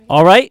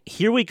All right,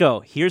 here we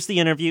go. Here's the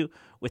interview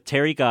with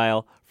Terry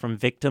Guile from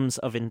Victims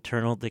of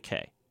Internal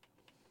Decay.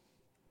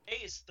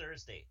 Today is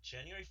Thursday,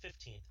 January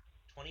 15th,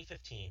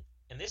 2015,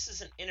 and this is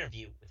an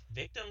interview with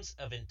Victims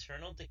of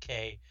Internal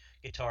Decay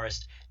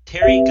guitarist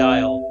Terry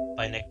Guile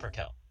by Nick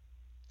Perkel.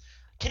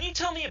 Can you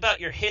tell me about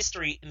your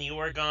history in the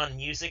Oregon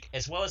music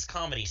as well as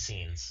comedy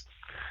scenes?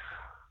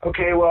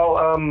 Okay,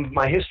 well,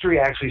 my history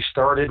actually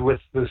started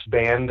with this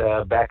band.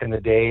 Back in the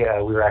day,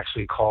 we were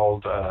actually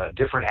called a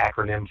different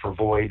acronym for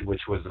VOID,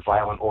 which was the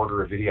Violent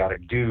Order of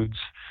Idiotic Dudes.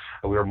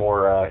 We were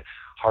more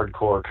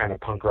hardcore kind of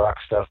punk rock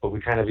stuff, but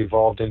we kind of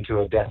evolved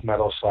into a death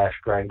metal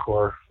 /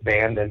 grindcore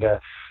band. And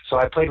so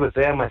I played with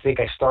them. I think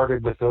I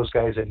started with those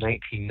guys in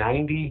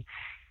 1990.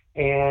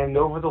 And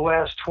over the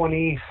last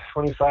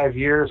 25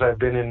 years, I've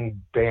been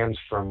in bands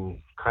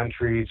from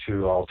country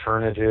to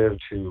alternative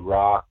to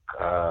rock,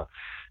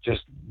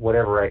 just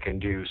whatever I can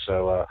do.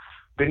 So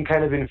been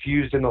kind of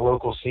infused in the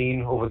local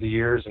scene over the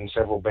years in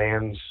several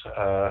bands.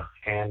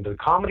 And the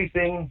comedy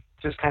thing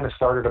just kind of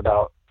started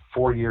about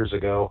 4 years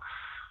ago.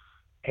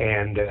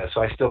 And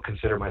so I still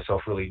consider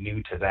myself really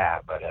new to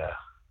that. But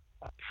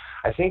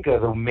I think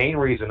the main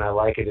reason I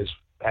like it is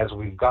as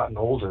we've gotten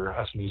older,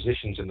 us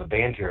musicians in the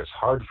band here, it's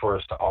hard for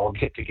us to all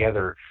get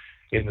together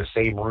in the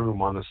same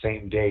room on the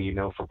same day, you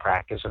know, for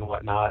practice and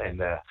whatnot.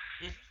 And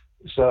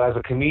so as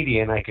a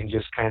comedian, I can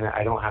just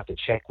I don't have to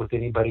check with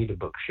anybody to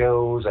book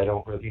shows. I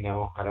don't really,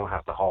 I don't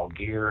have to haul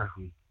gear.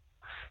 I'm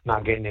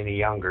not getting any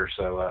younger.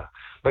 So,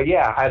 but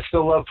yeah, I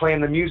still love playing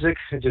the music.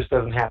 It just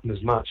doesn't happen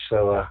as much.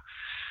 So,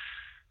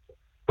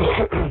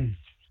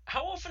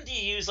 How often do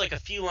you use like a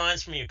few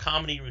lines from your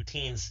comedy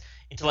routines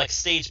into like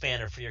stage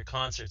band or for your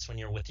concerts when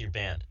you're with your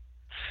band?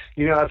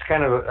 I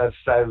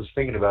was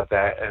thinking about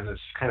that, and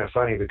it's kind of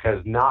funny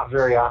because not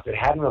very often, it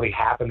hadn't really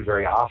happened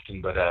very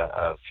often, but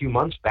a few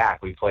months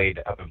back we played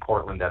up in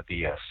Portland at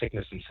the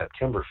Sickness in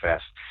September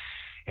Fest,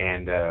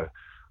 and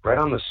right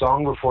on the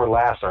song before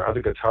last, our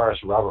other guitarist,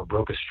 Robert,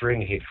 broke a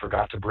string. He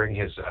forgot to bring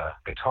his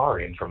guitar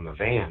in from the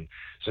van,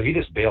 so he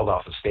just bailed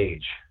off the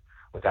stage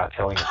without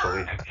telling us,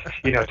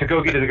 to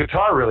go get the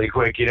guitar really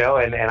quick,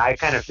 and I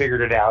kind of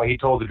figured it out. He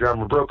told the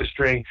drummer, broke a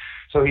string,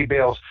 so he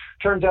bails.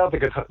 Turns out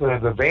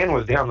the van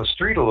was down the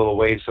street a little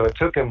ways, so it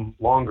took him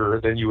longer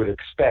than you would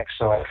expect.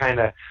 So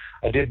I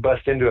did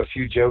bust into a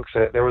few jokes.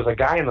 There was a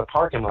guy in the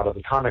parking lot of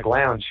the Tonic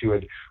Lounge who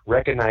had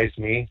recognized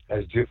me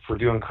for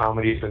doing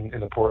comedy in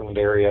the Portland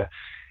area,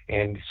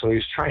 and so he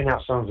was trying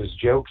out some of his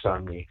jokes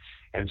on me.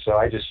 And so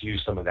I just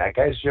used some of that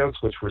guy's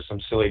jokes, which were some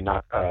silly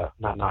not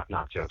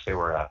jokes. They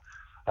were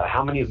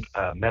how many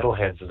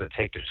metalheads does it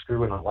take to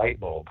screw in a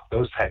light bulb?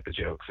 Those type of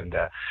jokes. And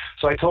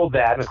so I told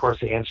that, and of course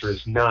the answer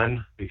is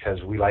none,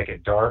 because we like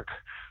it dark.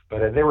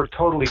 But they were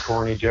totally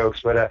corny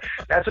jokes. But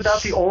that's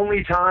about the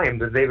only time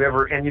that they've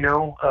ever, and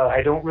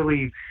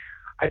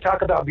I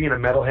talk about being a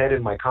metalhead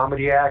in my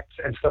comedy acts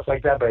and stuff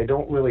like that, but I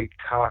don't really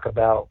talk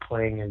about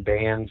playing in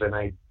bands, and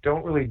I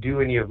don't really do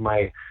any of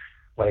my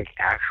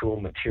actual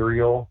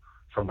material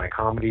from my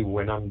comedy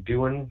when I'm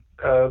doing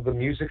the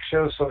music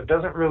show. So it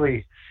doesn't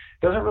really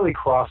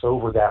cross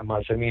over that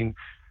much. I mean,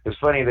 it's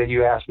funny that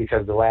you asked,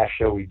 because the last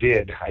show I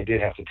did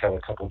have to tell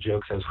a couple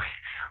jokes as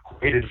we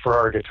waited for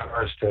our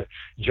guitarist to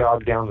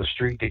jog down the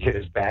street to get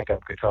his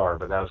backup guitar,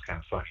 but that was kind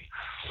of funny.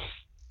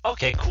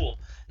 Okay, cool.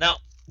 Now,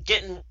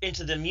 getting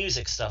into the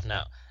music stuff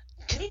now,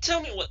 can you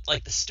tell me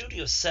what the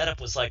studio setup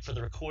was like for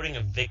the recording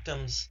of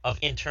Victims of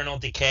Internal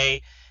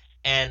Decay?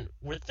 And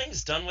were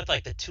things done with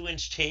the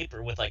 2-inch tape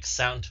or with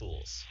sound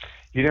tools?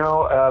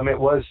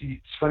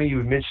 It's funny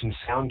you mentioned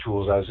sound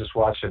tools. I was just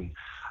watching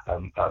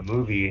a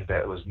movie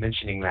that was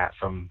mentioning that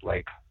from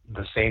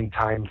the same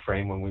time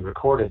frame when we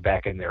recorded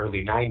back in the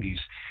early 90s.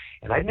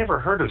 And I'd never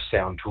heard of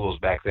sound tools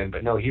back then,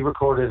 but no, he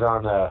recorded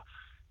on a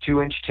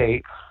 2-inch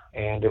tape,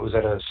 and it was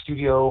at a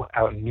studio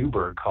out in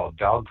Newburgh called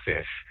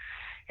Dogfish.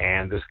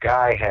 And this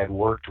guy had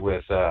worked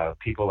with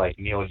people like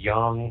Neil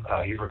Young.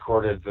 He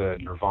recorded the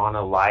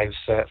Nirvana live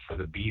set for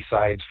the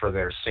B-sides for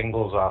their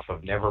singles off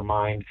of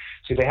Nevermind.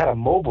 See, they had a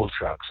mobile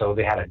truck, so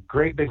they had a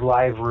great big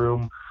live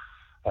room,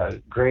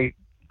 great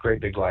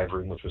big live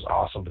room, which was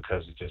awesome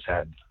because it just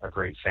had a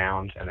great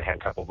sound, and they had a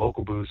couple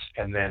vocal booths,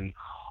 and then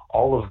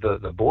all of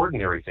the board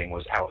and everything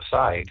was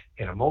outside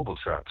in a mobile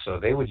truck. So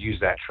they would use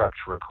that truck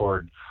to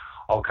record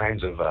all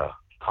kinds of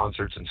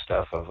concerts and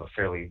stuff of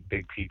fairly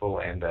big people,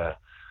 and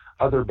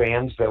other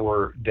bands that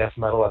were death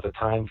metal at the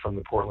time from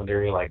the Portland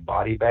area, like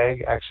Body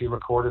Bag, actually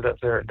recorded up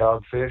there at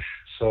Dogfish.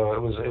 So it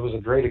was a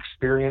great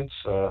experience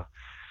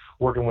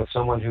working with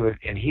someone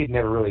he had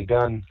never really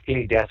done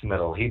any death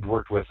metal. He'd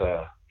worked with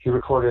he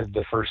recorded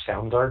the first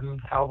Soundgarden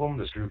album.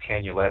 This Drew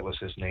Canulet was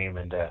his name,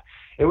 and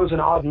it was an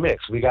odd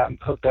mix. We got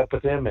hooked up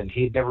with him, and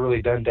he'd never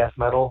really done death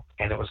metal,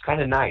 and it was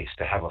kind of nice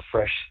to have a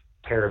fresh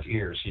pair of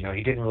ears. He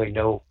didn't really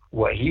know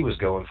what he was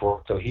going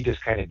for, so he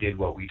just kind of did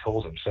what we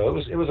told him. So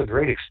it was a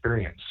great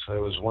experience. It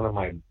was one of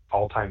my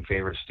all-time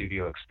favorite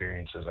studio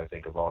experiences, I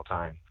think, of all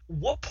time.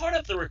 What part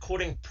of the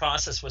recording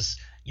process was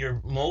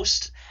your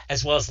most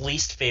as well as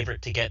least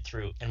favorite to get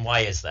through, and why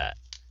is that?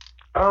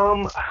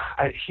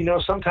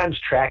 Sometimes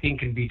tracking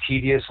can be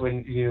tedious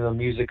when the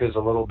music is a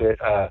little bit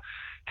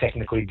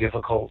technically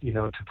difficult,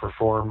 to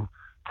perform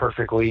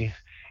perfectly.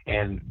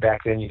 And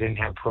back then you didn't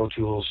have Pro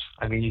Tools.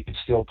 I mean, you could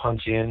still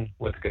punch in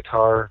with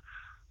guitar,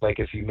 like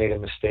if you made a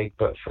mistake,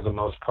 but for the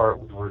most part,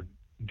 we were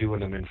doing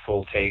them in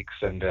full takes,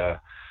 and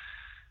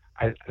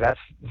that's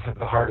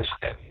the hardest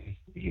step.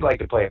 You like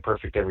to play it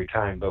perfect every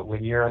time, but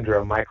when you're under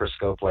a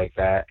microscope like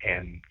that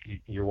and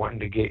you're wanting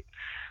to get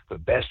the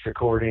best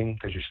recording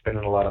because you're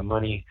spending a lot of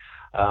money,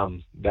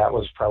 that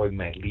was probably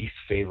my least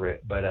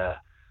favorite. But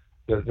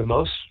the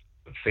most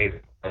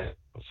favorite,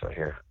 sorry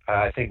here,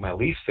 I think my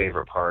least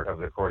favorite part of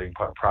the recording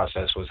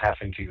process was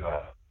having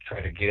to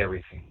try to get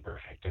everything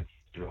perfect and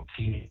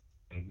teeny.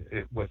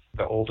 And with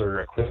the older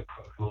equipment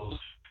tools,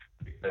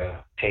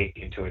 take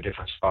into a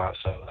different spot.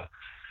 So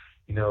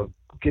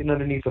getting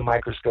underneath the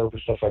microscope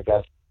and stuff like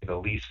that's the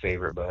least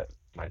favorite, but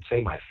I'd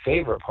say my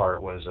favorite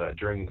part was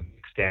during the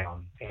mix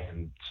down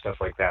and stuff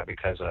like that,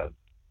 because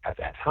at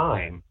that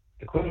time,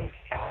 the equipment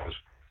was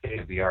state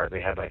of the art.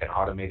 They had like an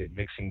automated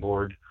mixing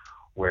board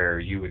where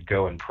you would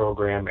go and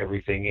program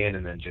everything in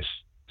and then just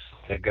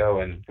let it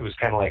go. And it was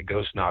kind of like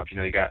Ghost Knobs.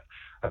 You got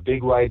a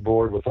big wide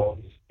board with all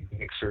these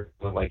mixers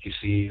like you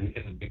see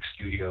in the big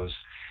studios.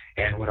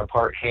 And when a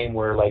part came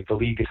where like the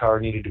lead guitar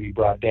needed to be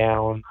brought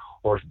down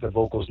or the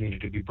vocals needed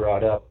to be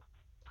brought up,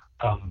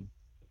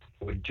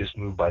 it would just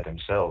move by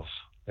themselves.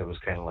 It was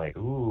kind of like,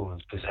 ooh,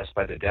 it's possessed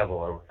by the devil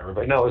or whatever.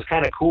 But no, it was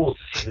kind of cool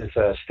to see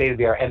this state of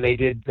the art. And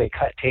they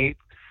cut tape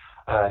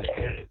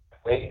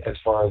as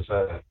far as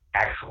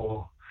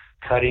actual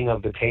cutting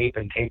of the tape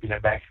and taping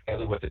it back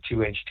together with a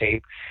 2-inch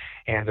tape.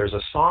 And there's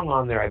a song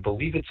on there, I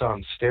believe it's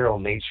on Sterile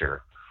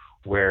Nature,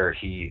 where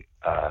he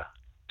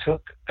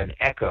took an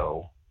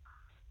echo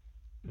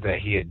that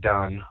he had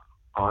done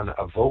on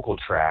a vocal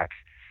track,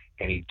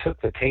 and he took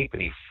the tape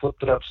and he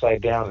flipped it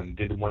upside down and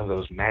did one of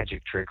those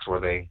magic tricks where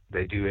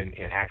they do in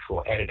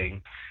actual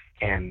editing,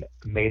 and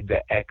made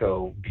the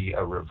echo be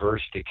a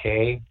reverse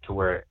decay to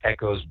where it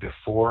echoes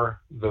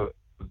before the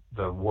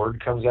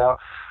word comes out.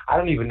 I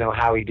don't even know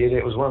how he did it.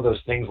 It was one of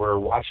those things where we're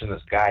watching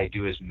this guy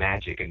do his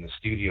magic in the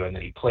studio, and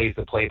then he plays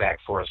the playback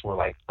for us. And we're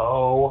like,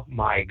 oh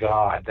my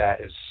God, that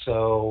is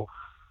so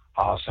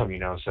awesome,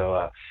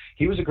 So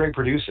he was a great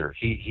producer.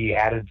 He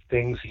added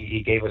things.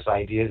 He gave us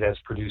ideas as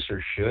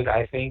producers should,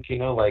 I think,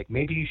 like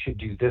maybe you should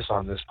do this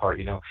on this part.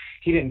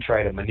 He didn't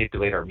try to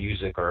manipulate our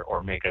music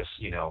or make us,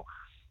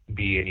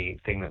 be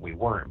anything that we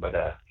weren't, but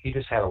he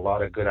just had a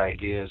lot of good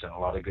ideas and a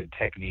lot of good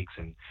techniques,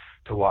 and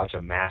to watch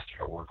a master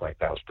at work like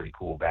that was pretty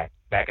cool back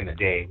in the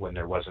day when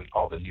there wasn't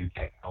all the new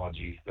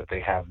technology that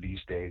they have these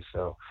days.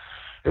 So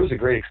it was a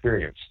great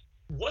experience.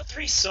 What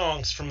 3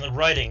 songs from the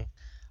writing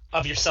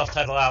of your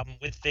self-titled album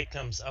with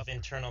Victims of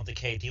Internal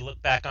Decay do you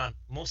look back on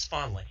most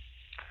fondly?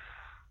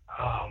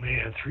 Oh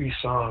man, 3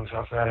 songs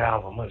off that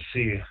album. Let's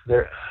see.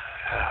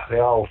 They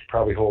all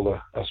probably hold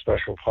a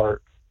special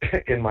part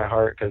in my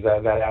heart, because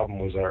that album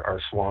was our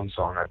swan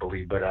song, I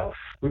believe. But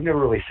we've never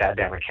really sat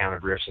down and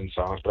counted riffs and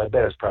songs, but I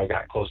bet it's probably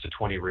got close to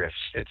 20 riffs.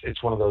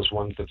 It's one of those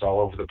ones that's all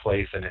over the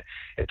place, and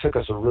it took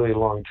us a really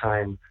long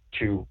time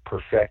to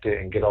perfect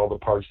it and get all the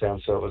parts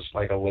down, so it was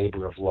like a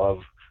labor of love,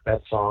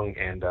 that song.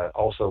 And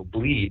also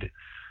Bleed,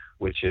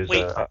 which is...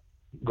 Wait,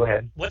 go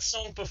ahead. What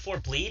song before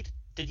Bleed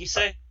did you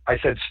say? I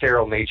said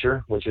Sterile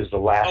Nature, which is the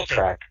last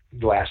track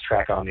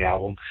on the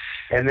album.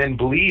 And then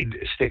Bleed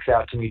sticks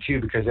out to me too,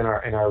 because in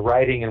our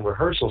writing and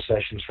rehearsal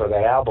sessions for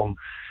that album,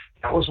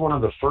 that was one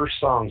of the first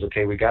songs.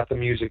 Okay, we got the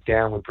music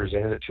down, we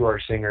presented it to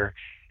our singer,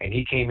 and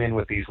he came in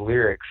with these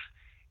lyrics,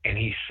 and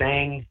he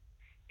sang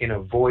in a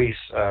voice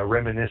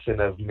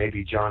reminiscent of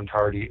maybe John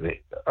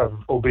Tardy, of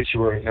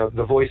Obituary,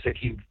 the voice that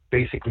he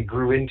basically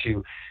grew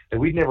into, that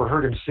we'd never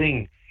heard him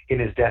sing in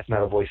his death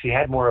metal voice. He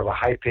had more of a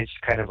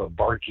high-pitched, kind of a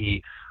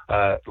barky,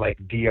 like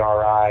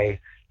DRI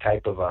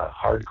type of a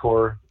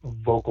hardcore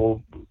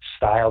vocal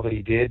style that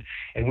he did.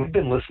 And we've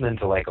been listening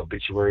to like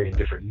Obituary and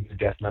different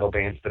death metal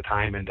bands at the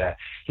time, and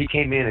he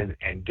came in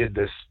and did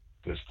this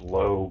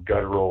low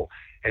guttural,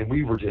 and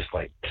we were just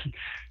like,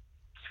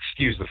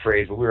 excuse the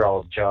phrase, but we were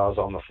all jaws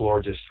on the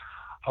floor, just,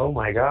 oh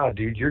my God,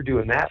 dude, you're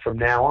doing that from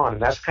now on.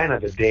 And that's kind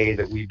of the day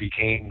that we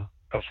became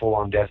a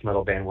full-on death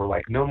metal band. We're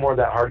like, no more of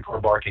that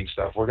hardcore barking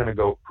stuff. We're gonna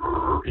go,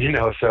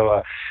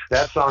 So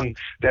that song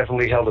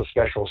definitely held a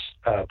special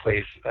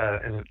place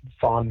and a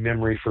fond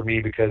memory for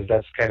me, because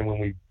that's kind of when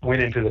we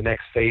went into the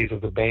next phase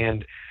of the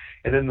band.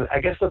 And then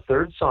I guess the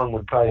third song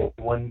would probably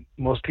one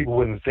most people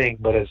wouldn't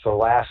think, but it's the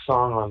last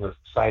song on the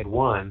side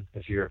 1.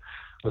 If you're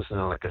listening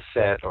on a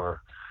cassette,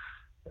 or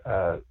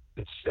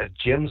it's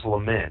Jim's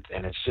Lament,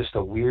 and it's just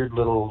a weird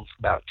little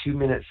about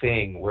 2-minute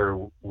thing where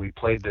we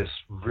played this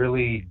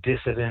really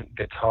dissident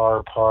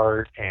guitar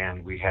part,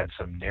 and we had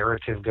some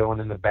narrative going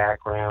in the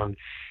background,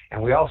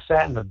 and we all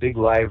sat in the big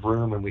live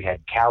room, and we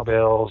had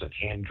cowbells and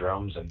hand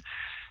drums, and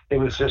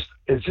it's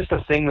just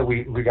a thing that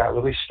we got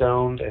really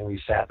stoned, and we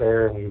sat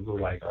there and we were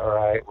like, all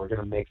right, we're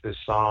gonna make this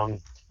song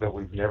that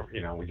we've never,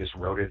 we just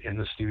wrote it in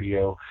the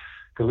studio,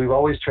 because we've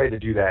always tried to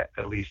do that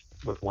at least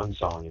with one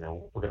song.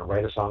 We're going to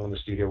write a song in the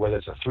studio, whether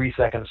it's a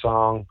 3-second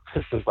song,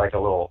 this is like a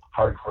little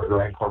hardcore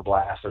grindcore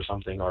blast or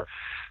something.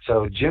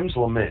 So Jim's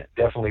Lament,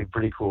 definitely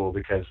pretty cool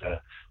because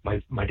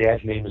my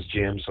dad's name is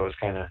Jim, so it's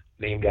kind of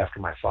named after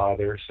my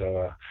father.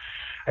 So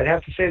I'd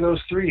have to say those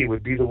 3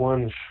 would be the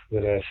ones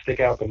that stick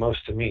out the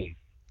most to me.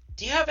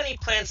 Do you have any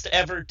plans to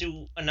ever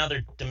do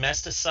another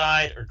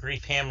Domesticide or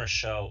Grief Hammer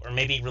show, or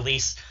maybe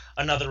release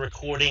another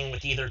recording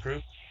with either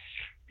group?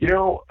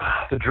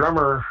 The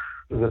drummer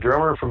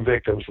from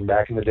Victims from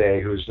back in the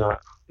day, who's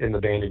not in the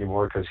band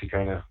anymore because he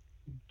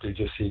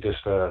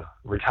just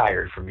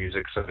retired from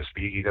music, so to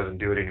speak. He doesn't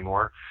do it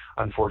anymore,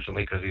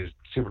 unfortunately, because he's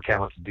a super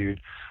talented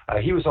dude.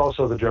 He was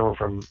also the drummer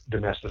from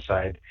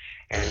Domesticide,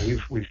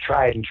 and we've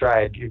tried and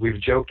tried. We've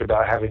joked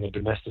about having a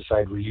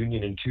Domesticide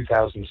reunion in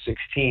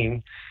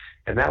 2016,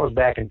 and that was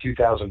back in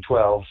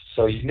 2012.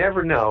 So you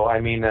never know.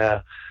 I mean,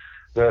 the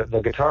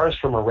guitarist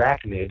from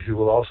Arachnid, who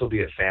will also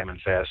be at Famine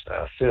Fest,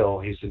 Phil,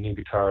 he's the new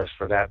guitarist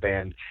for that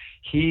band.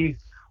 He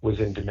was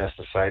in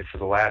Domesticide for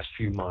the last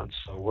few months,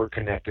 so we're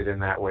connected in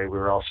that way. We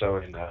were also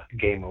in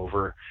Game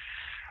Over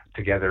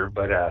together,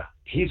 but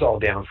he's all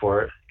down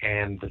for it.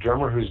 And the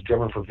drummer who's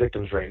drumming for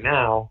Victims right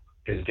now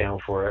is down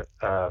for it,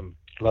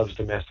 loves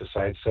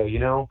Domesticide.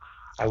 So,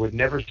 I would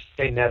never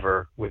say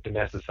never with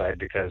Domesticide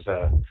because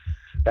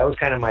that was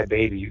kind of my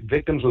baby.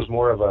 Victims was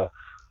more of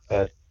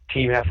a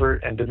team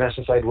effort, and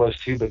Domesticide was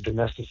too, but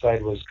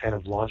Domesticide was kind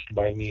of launched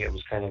by me. It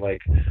was kind of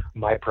like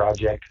my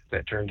project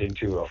that turned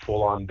into a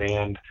full-on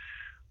band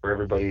where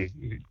everybody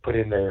put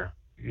in their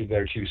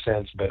 2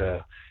 cents, but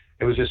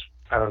it was just,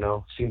 I don't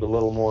know, seemed a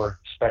little more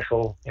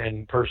special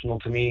and personal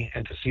to me,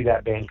 and to see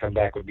that band come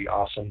back would be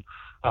awesome.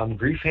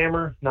 Grief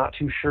Hammer, not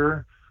too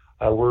sure.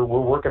 We're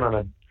working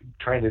on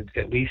trying to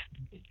at least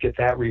get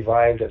that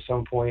revived at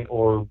some point,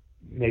 or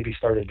maybe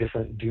start a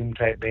different Doom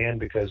type band,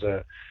 because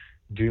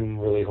Doom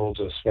really holds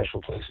a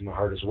special place in my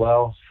heart as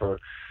well, for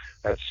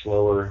that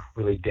slower,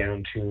 really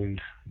down-tuned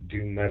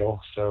Doom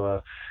metal.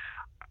 So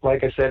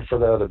like I said for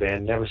the other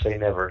band, never say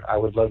never. I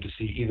would love to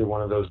see either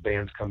one of those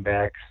bands come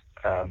back.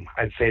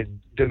 I'd say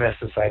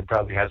Domesticide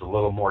probably has a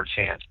little more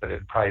chance, but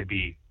it'd probably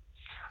be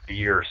a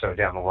year or so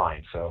down the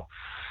line. So,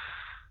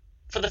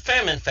 for the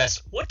Famine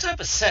Fest, what type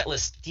of set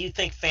list do you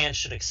think fans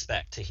should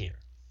expect to hear?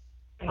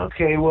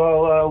 Okay,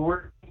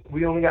 well,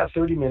 we only got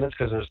 30 minutes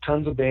because there's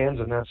tons of bands,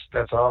 and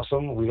that's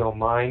awesome. We don't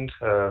mind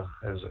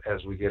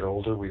as we get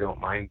older. We don't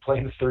mind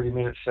playing the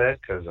 30-minute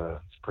set because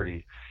it's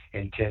pretty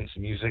intense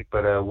music.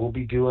 But we'll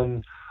be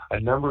doing a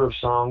number of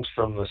songs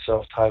from the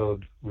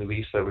self-titled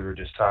release that we were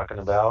just talking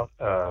about,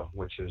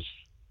 which is,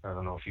 I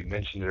don't know if you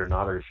mentioned it or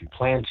not, or if you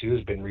plan to,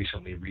 has been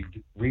recently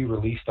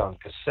re-released on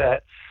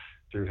cassette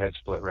through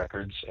Headsplit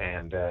Records.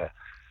 And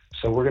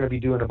so we're going to be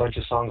doing a bunch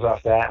of songs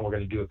off that, and we're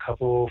going to do a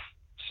couple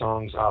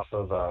songs off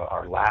of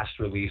our last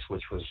release,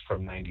 which was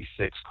from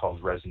 '96,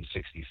 called Resin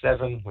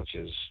 67, which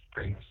is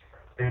pretty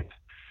much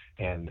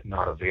and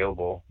not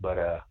available.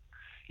 But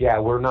yeah,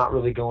 we're not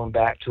really going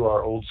back to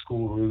our old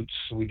school roots.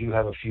 We do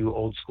have a few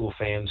old school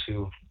fans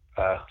who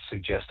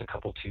suggest a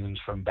couple tunes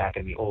from back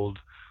in the old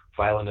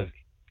Violent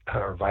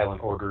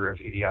Order of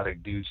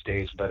Idiotic Dudes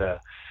days,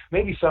 but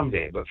maybe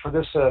someday. But for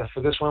this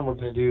one, we're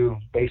going to do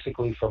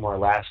basically from our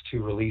last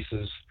 2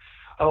 releases.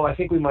 Oh, I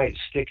think we might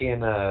stick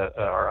in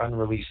our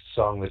unreleased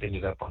song that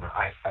ended up on an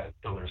I-5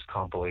 Pillars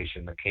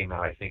compilation that came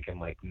out, I think, in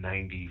like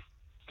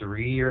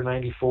 '93 or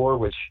 '94,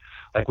 which,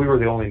 like, we were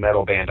the only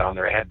metal band on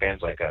there. It had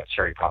bands like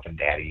Cherry Poppin'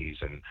 Daddies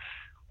and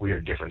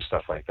weird different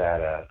stuff like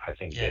that. I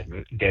think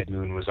Dead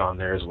Moon was on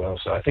there as well.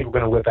 So I think we're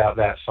going to whip out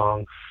that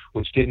song,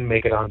 which didn't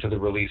make it onto the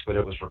release, but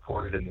it was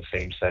recorded in the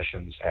same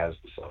sessions as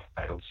the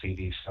self-titled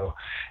CD. So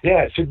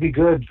yeah, it should be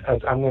good.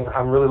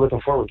 I'm really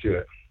looking forward to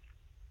it.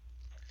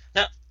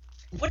 Now,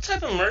 what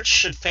type of merch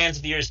should fans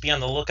of yours be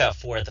on the lookout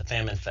for at the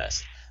Famine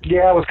Fest?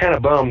 Yeah, I was kind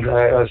of bummed.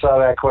 I saw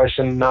that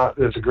question.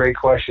 It's a great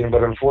question,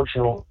 but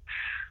unfortunately,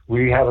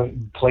 we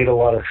haven't played a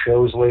lot of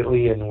shows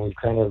lately, and we've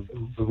kind of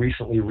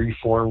recently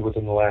reformed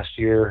within the last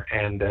year.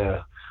 And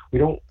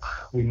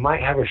we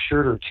might have a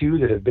shirt or 2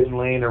 that have been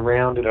laying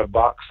around in a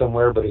box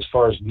somewhere, but as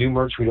far as new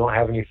merch, we don't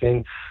have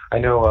anything. I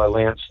know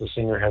Lance, the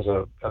singer, has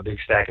a big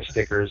stack of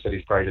stickers that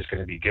he's probably just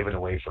going to be giving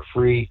away for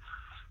free,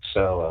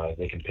 so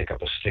they can pick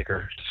up a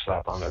sticker to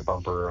slap on their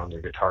bumper or on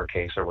their guitar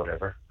case or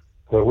whatever.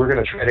 But we're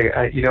going to try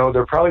to,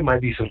 there probably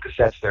might be some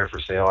cassettes there for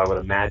sale, I would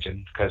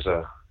imagine, because,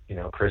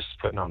 Chris is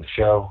putting on the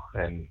show,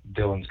 and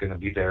Dylan's going to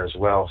be there as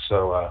well.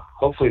 So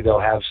hopefully they'll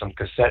have some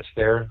cassettes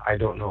there. I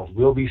don't know if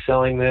we'll be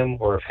selling them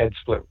or if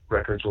Headsplit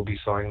Records will be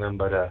selling them,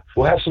 but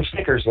we'll have some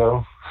stickers,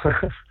 though.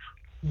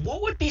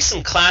 What would be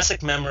some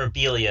classic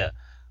memorabilia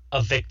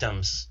of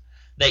Victims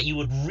that you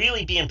would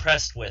really be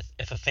impressed with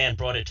if a fan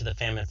brought it to the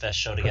Famine Fest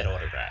show to get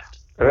autographed?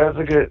 That's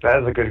a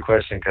good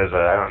question, because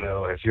I don't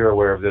know if you're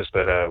aware of this,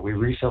 but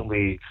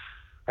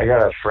I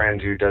got a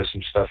friend who does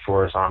some stuff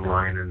for us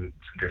online and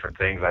some different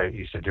things. I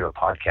used to do a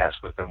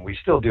podcast with him. We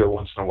still do it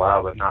once in a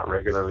while, but not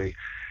regularly.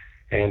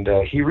 And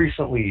he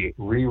recently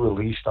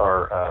re-released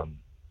our,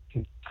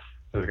 this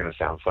is going to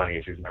sound funny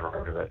if you've never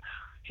heard of it.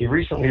 he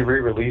recently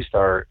re-released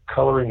our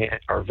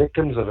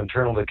Victims of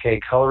Internal Decay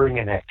coloring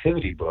and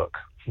activity book,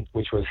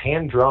 which was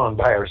hand-drawn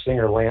by our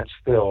singer Lance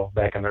Still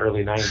back in the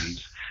early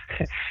 90s.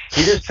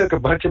 He just took a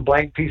bunch of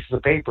blank pieces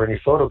of paper and he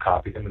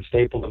photocopied them and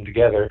stapled them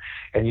together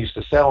and used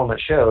to sell them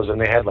at shows, and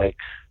they had like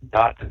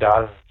dot to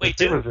dot.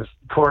 It was just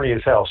corny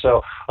as hell.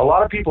 So a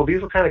lot of people, these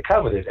were kind of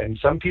coveted, and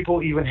some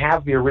people even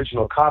have the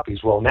original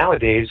copies. Well,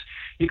 nowadays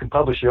you can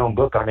publish your own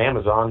book on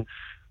Amazon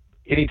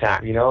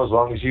anytime, as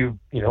long as you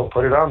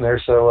put it on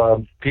there.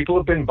 So people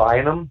have been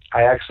buying them.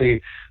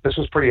 This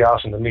was pretty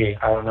awesome to me.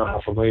 I don't know how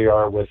familiar you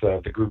are with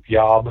the group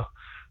Yob.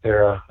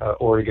 They're a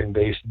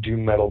Oregon-based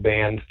doom metal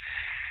band,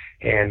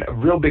 and a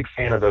real big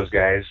fan of those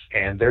guys.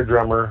 And their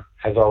drummer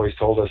has always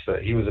told us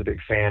that he was a big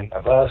fan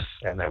of us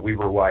and that we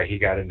were why he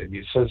got into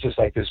music. So it's just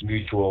like this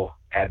mutual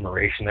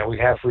admiration that we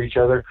have for each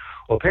other.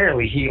 Well,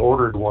 apparently he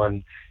ordered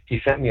one. He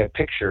sent me a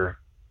picture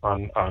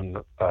on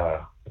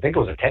I think it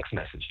was a text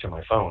message to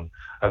my phone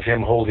of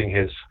him holding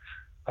his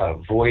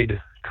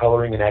Void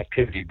coloring and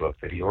activity book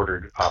that he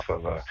ordered off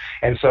of.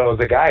 And so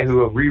the guy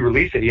who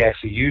re-released it, he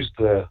actually used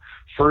the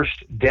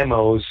first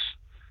demo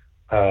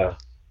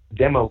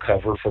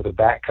cover for the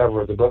back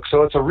cover of the book.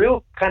 So it's a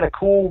real kind of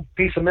cool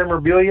piece of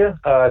memorabilia.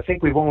 I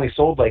think we've only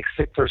sold like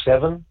 6 or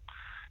 7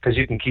 because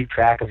you can keep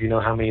track of,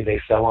 how many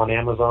they sell on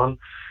Amazon.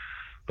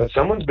 But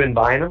someone's been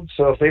buying them,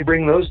 so if they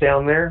bring those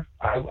down there,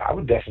 I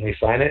would definitely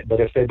sign it.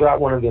 But if they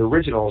brought one of the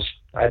originals,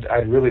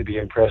 I'd really be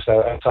impressed. I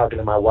was talking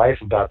to my wife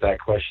about that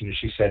question, and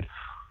she said,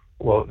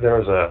 well, there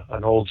was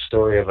an old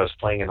story of us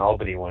playing in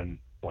Albany one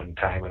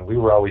time, and we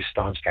were always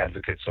staunch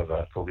advocates of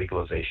the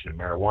legalization of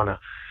marijuana.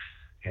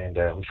 And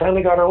we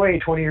finally got our way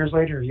 20 years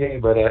later, yay.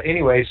 But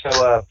anyway,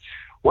 so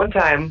one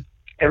time,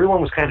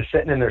 everyone was kind of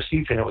sitting in their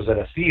seats, and it was at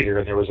a theater,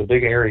 and there was a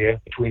big area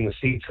between the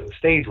seats and the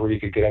stage where you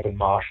could get up and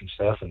mosh and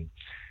stuff, and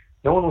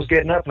no one was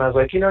getting up, and I was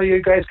like,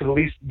 you guys could at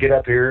least get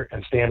up here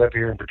and stand up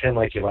here and pretend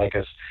like you like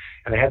us.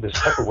 And I had this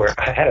Tupperware.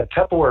 I had a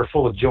Tupperware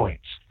full of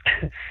joints,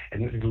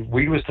 and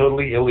weed was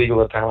totally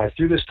illegal at the time. I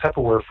threw this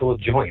Tupperware full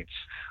of joints.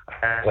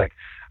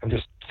 I'm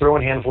just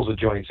throwing handfuls of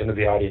joints into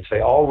the audience.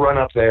 They all run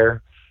up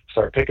there,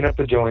 start picking up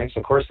the joints.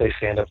 Of course, they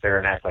stand up there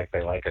and act like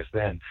they like us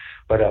then.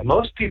 But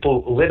most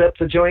people lit up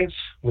the joints,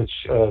 which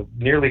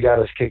nearly got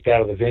us kicked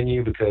out of the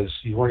venue because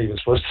you weren't even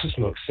supposed to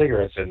smoke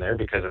cigarettes in there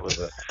because it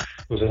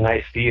was a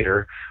nice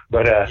theater.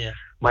 But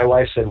my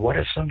wife said, what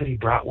if somebody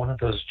brought one of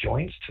those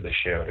joints to the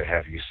show to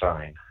have you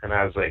sign? And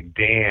I was like,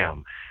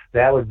 damn,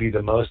 that would be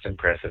the most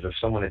impressive if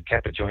someone had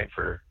kept a joint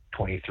for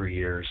 23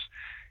 years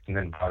and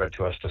then brought it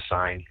to us to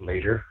sign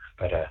later.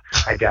 But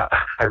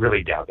I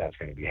really doubt that's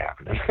going to be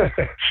happening.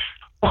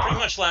 Pretty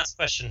much last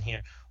question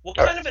here. What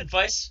kind of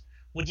advice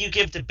would you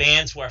give to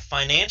bands who are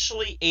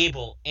financially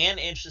able and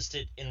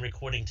interested in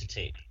recording to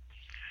tape?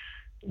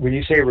 When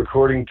you say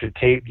recording to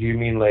tape, do you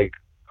mean like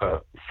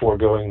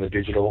foregoing the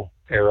digital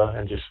era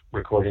and just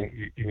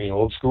recording? You mean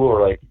old school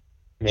or like?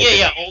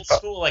 Old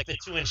school, like the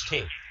 2-inch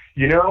tape.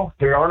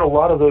 There aren't a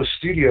lot of those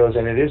studios,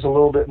 and it is a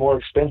little bit more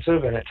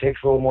expensive, and it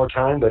takes a little more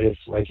time. But it's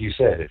like you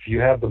said, if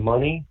you have the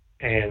money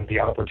and the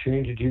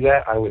opportunity to do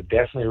that, I would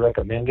definitely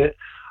recommend it.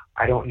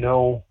 I don't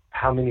know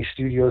how many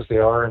studios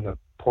there are in the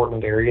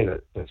Portland area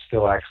that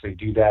still actually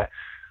do that.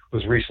 It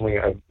was recently,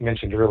 I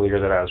mentioned earlier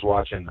that I was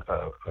watching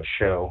a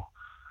show.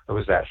 It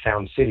was that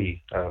Sound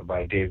City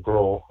by Dave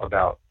Grohl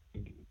about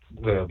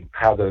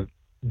how the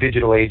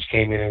digital age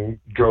came in and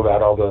drove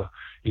out all the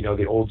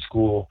the old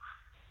school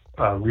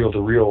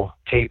reel-to-reel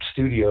tape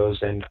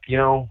studios, and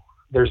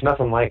there's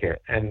nothing like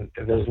it. And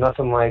there's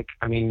nothing like,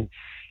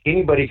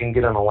 anybody can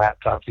get on a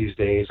laptop these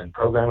days and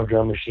program a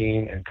drum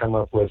machine and come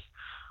up with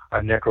a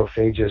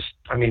necrophagist.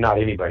 Not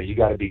anybody, you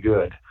got to be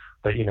good,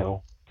 but you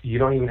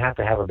don't even have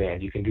to have a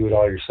band. You can do it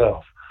all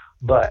yourself.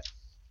 But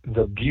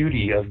the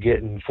beauty of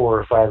getting 4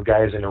 or 5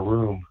 guys in a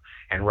room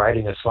and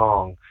writing a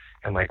song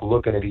and like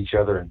looking at each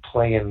other and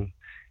playing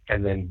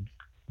and then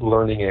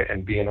learning it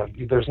and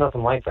there's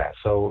nothing like that.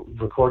 So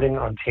recording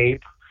on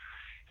tape,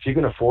 if you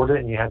can afford it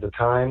and you have the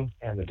time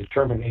and the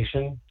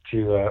determination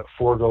to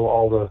forego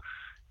all the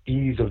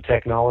ease of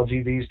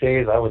technology these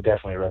days, I would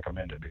definitely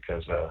recommend it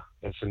because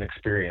it's an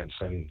experience,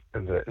 and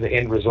the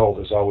end result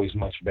is always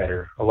much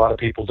better. A lot of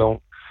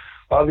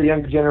the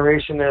younger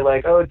generation, they're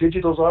like, oh,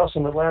 digital's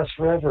awesome, it lasts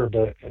forever,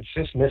 but it's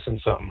just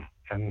missing something,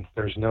 and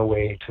there's no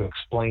way to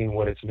explain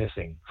what it's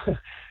missing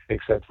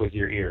except with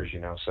your ears,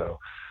 so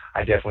I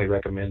definitely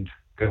recommend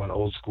going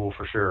old school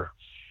for sure.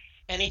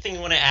 Anything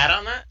you want to add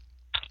on that?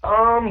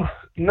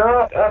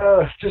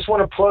 Just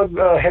want to plug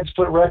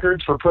Headsplit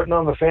Records for putting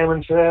on the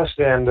Famine Fest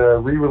and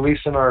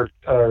re-releasing our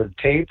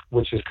tape,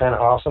 which is kind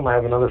of awesome. I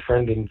have another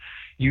friend in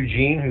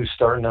Eugene who's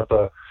starting up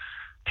a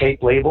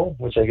tape label,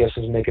 which I guess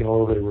is making a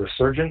little bit of a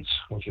resurgence,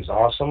 which is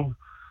awesome.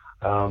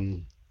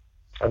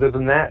 Other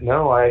than that,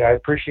 no, I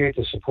appreciate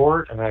the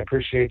support, and I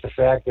appreciate the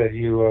fact that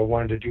you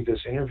wanted to do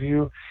this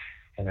interview,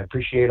 and I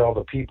appreciate all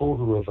the people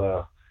who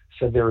have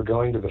said they were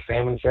going to the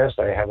Famine Fest.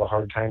 I have a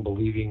hard time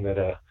believing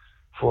that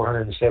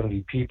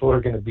 470 people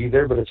are going to be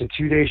there, but it's a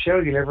 2-day show.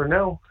 You never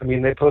know.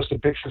 They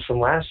posted pictures from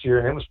last year,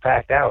 and it was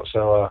packed out.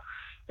 So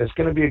it's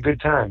going to be a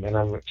good time, and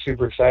I'm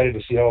super excited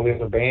to see all the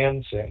other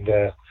bands. And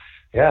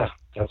yeah,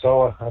 that's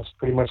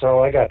pretty much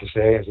all I got to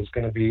say. Is it's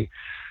going to be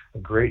a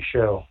great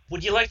show.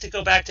 Would you like to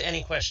go back to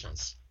any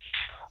questions?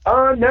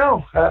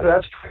 No,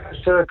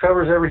 that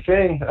covers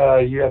everything.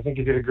 I think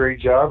you did a great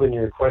job in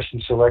your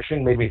question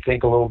selection. Made me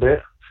think a little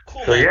bit.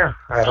 Cool, so man. Yeah,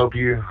 I hope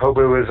it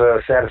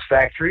was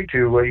satisfactory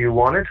to what you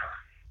wanted.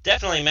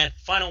 Definitely, man.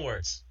 Final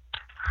words.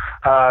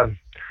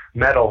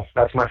 Metal.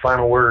 That's my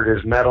final word,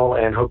 is metal,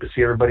 and hope to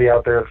see everybody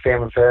out there at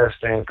Famine Fest,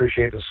 and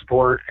appreciate the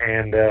support.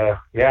 And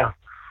yeah,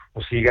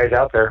 we'll see you guys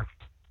out there.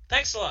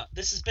 Thanks a lot.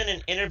 This has been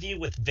an interview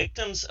with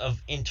Victims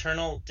of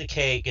Internal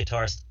Decay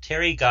guitarist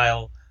Terry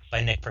Guile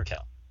by Nick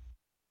Purkell.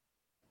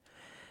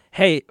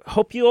 Hey,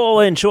 hope you all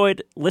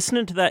enjoyed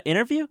listening to that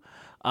interview.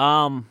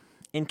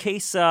 In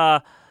case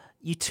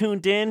you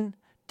tuned in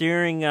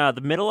during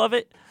the middle of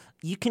it,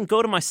 you can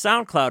go to my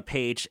SoundCloud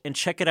page and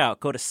check it out.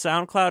 Go to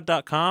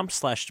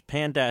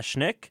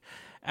soundcloud.com/Japan-Nick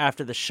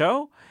after the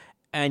show,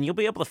 and you'll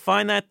be able to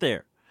find that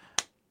there.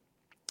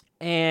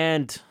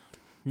 And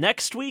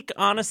next week,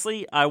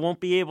 honestly, I won't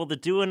be able to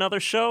do another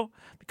show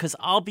because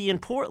I'll be in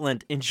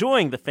Portland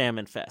enjoying the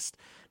Famine Fest.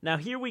 Now,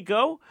 here we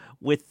go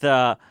with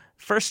the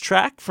first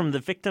track from the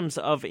Victims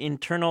of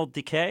Internal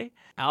Decay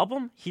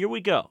album. Here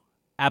we go.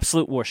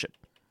 Absolute Worship.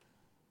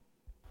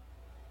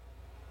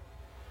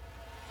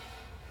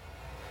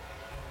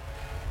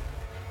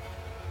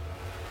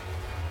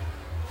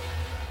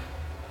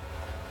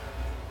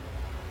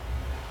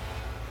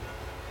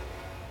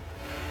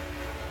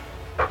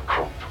 I've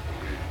come to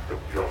believe that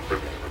we are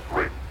living in a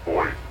great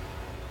void,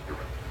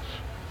 humans.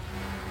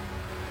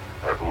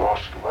 I've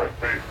lost my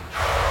faith.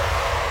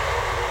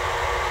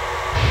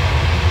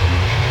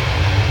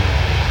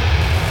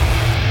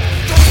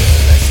 Don't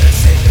listen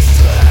to the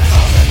stress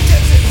of the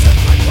distance of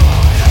my mind.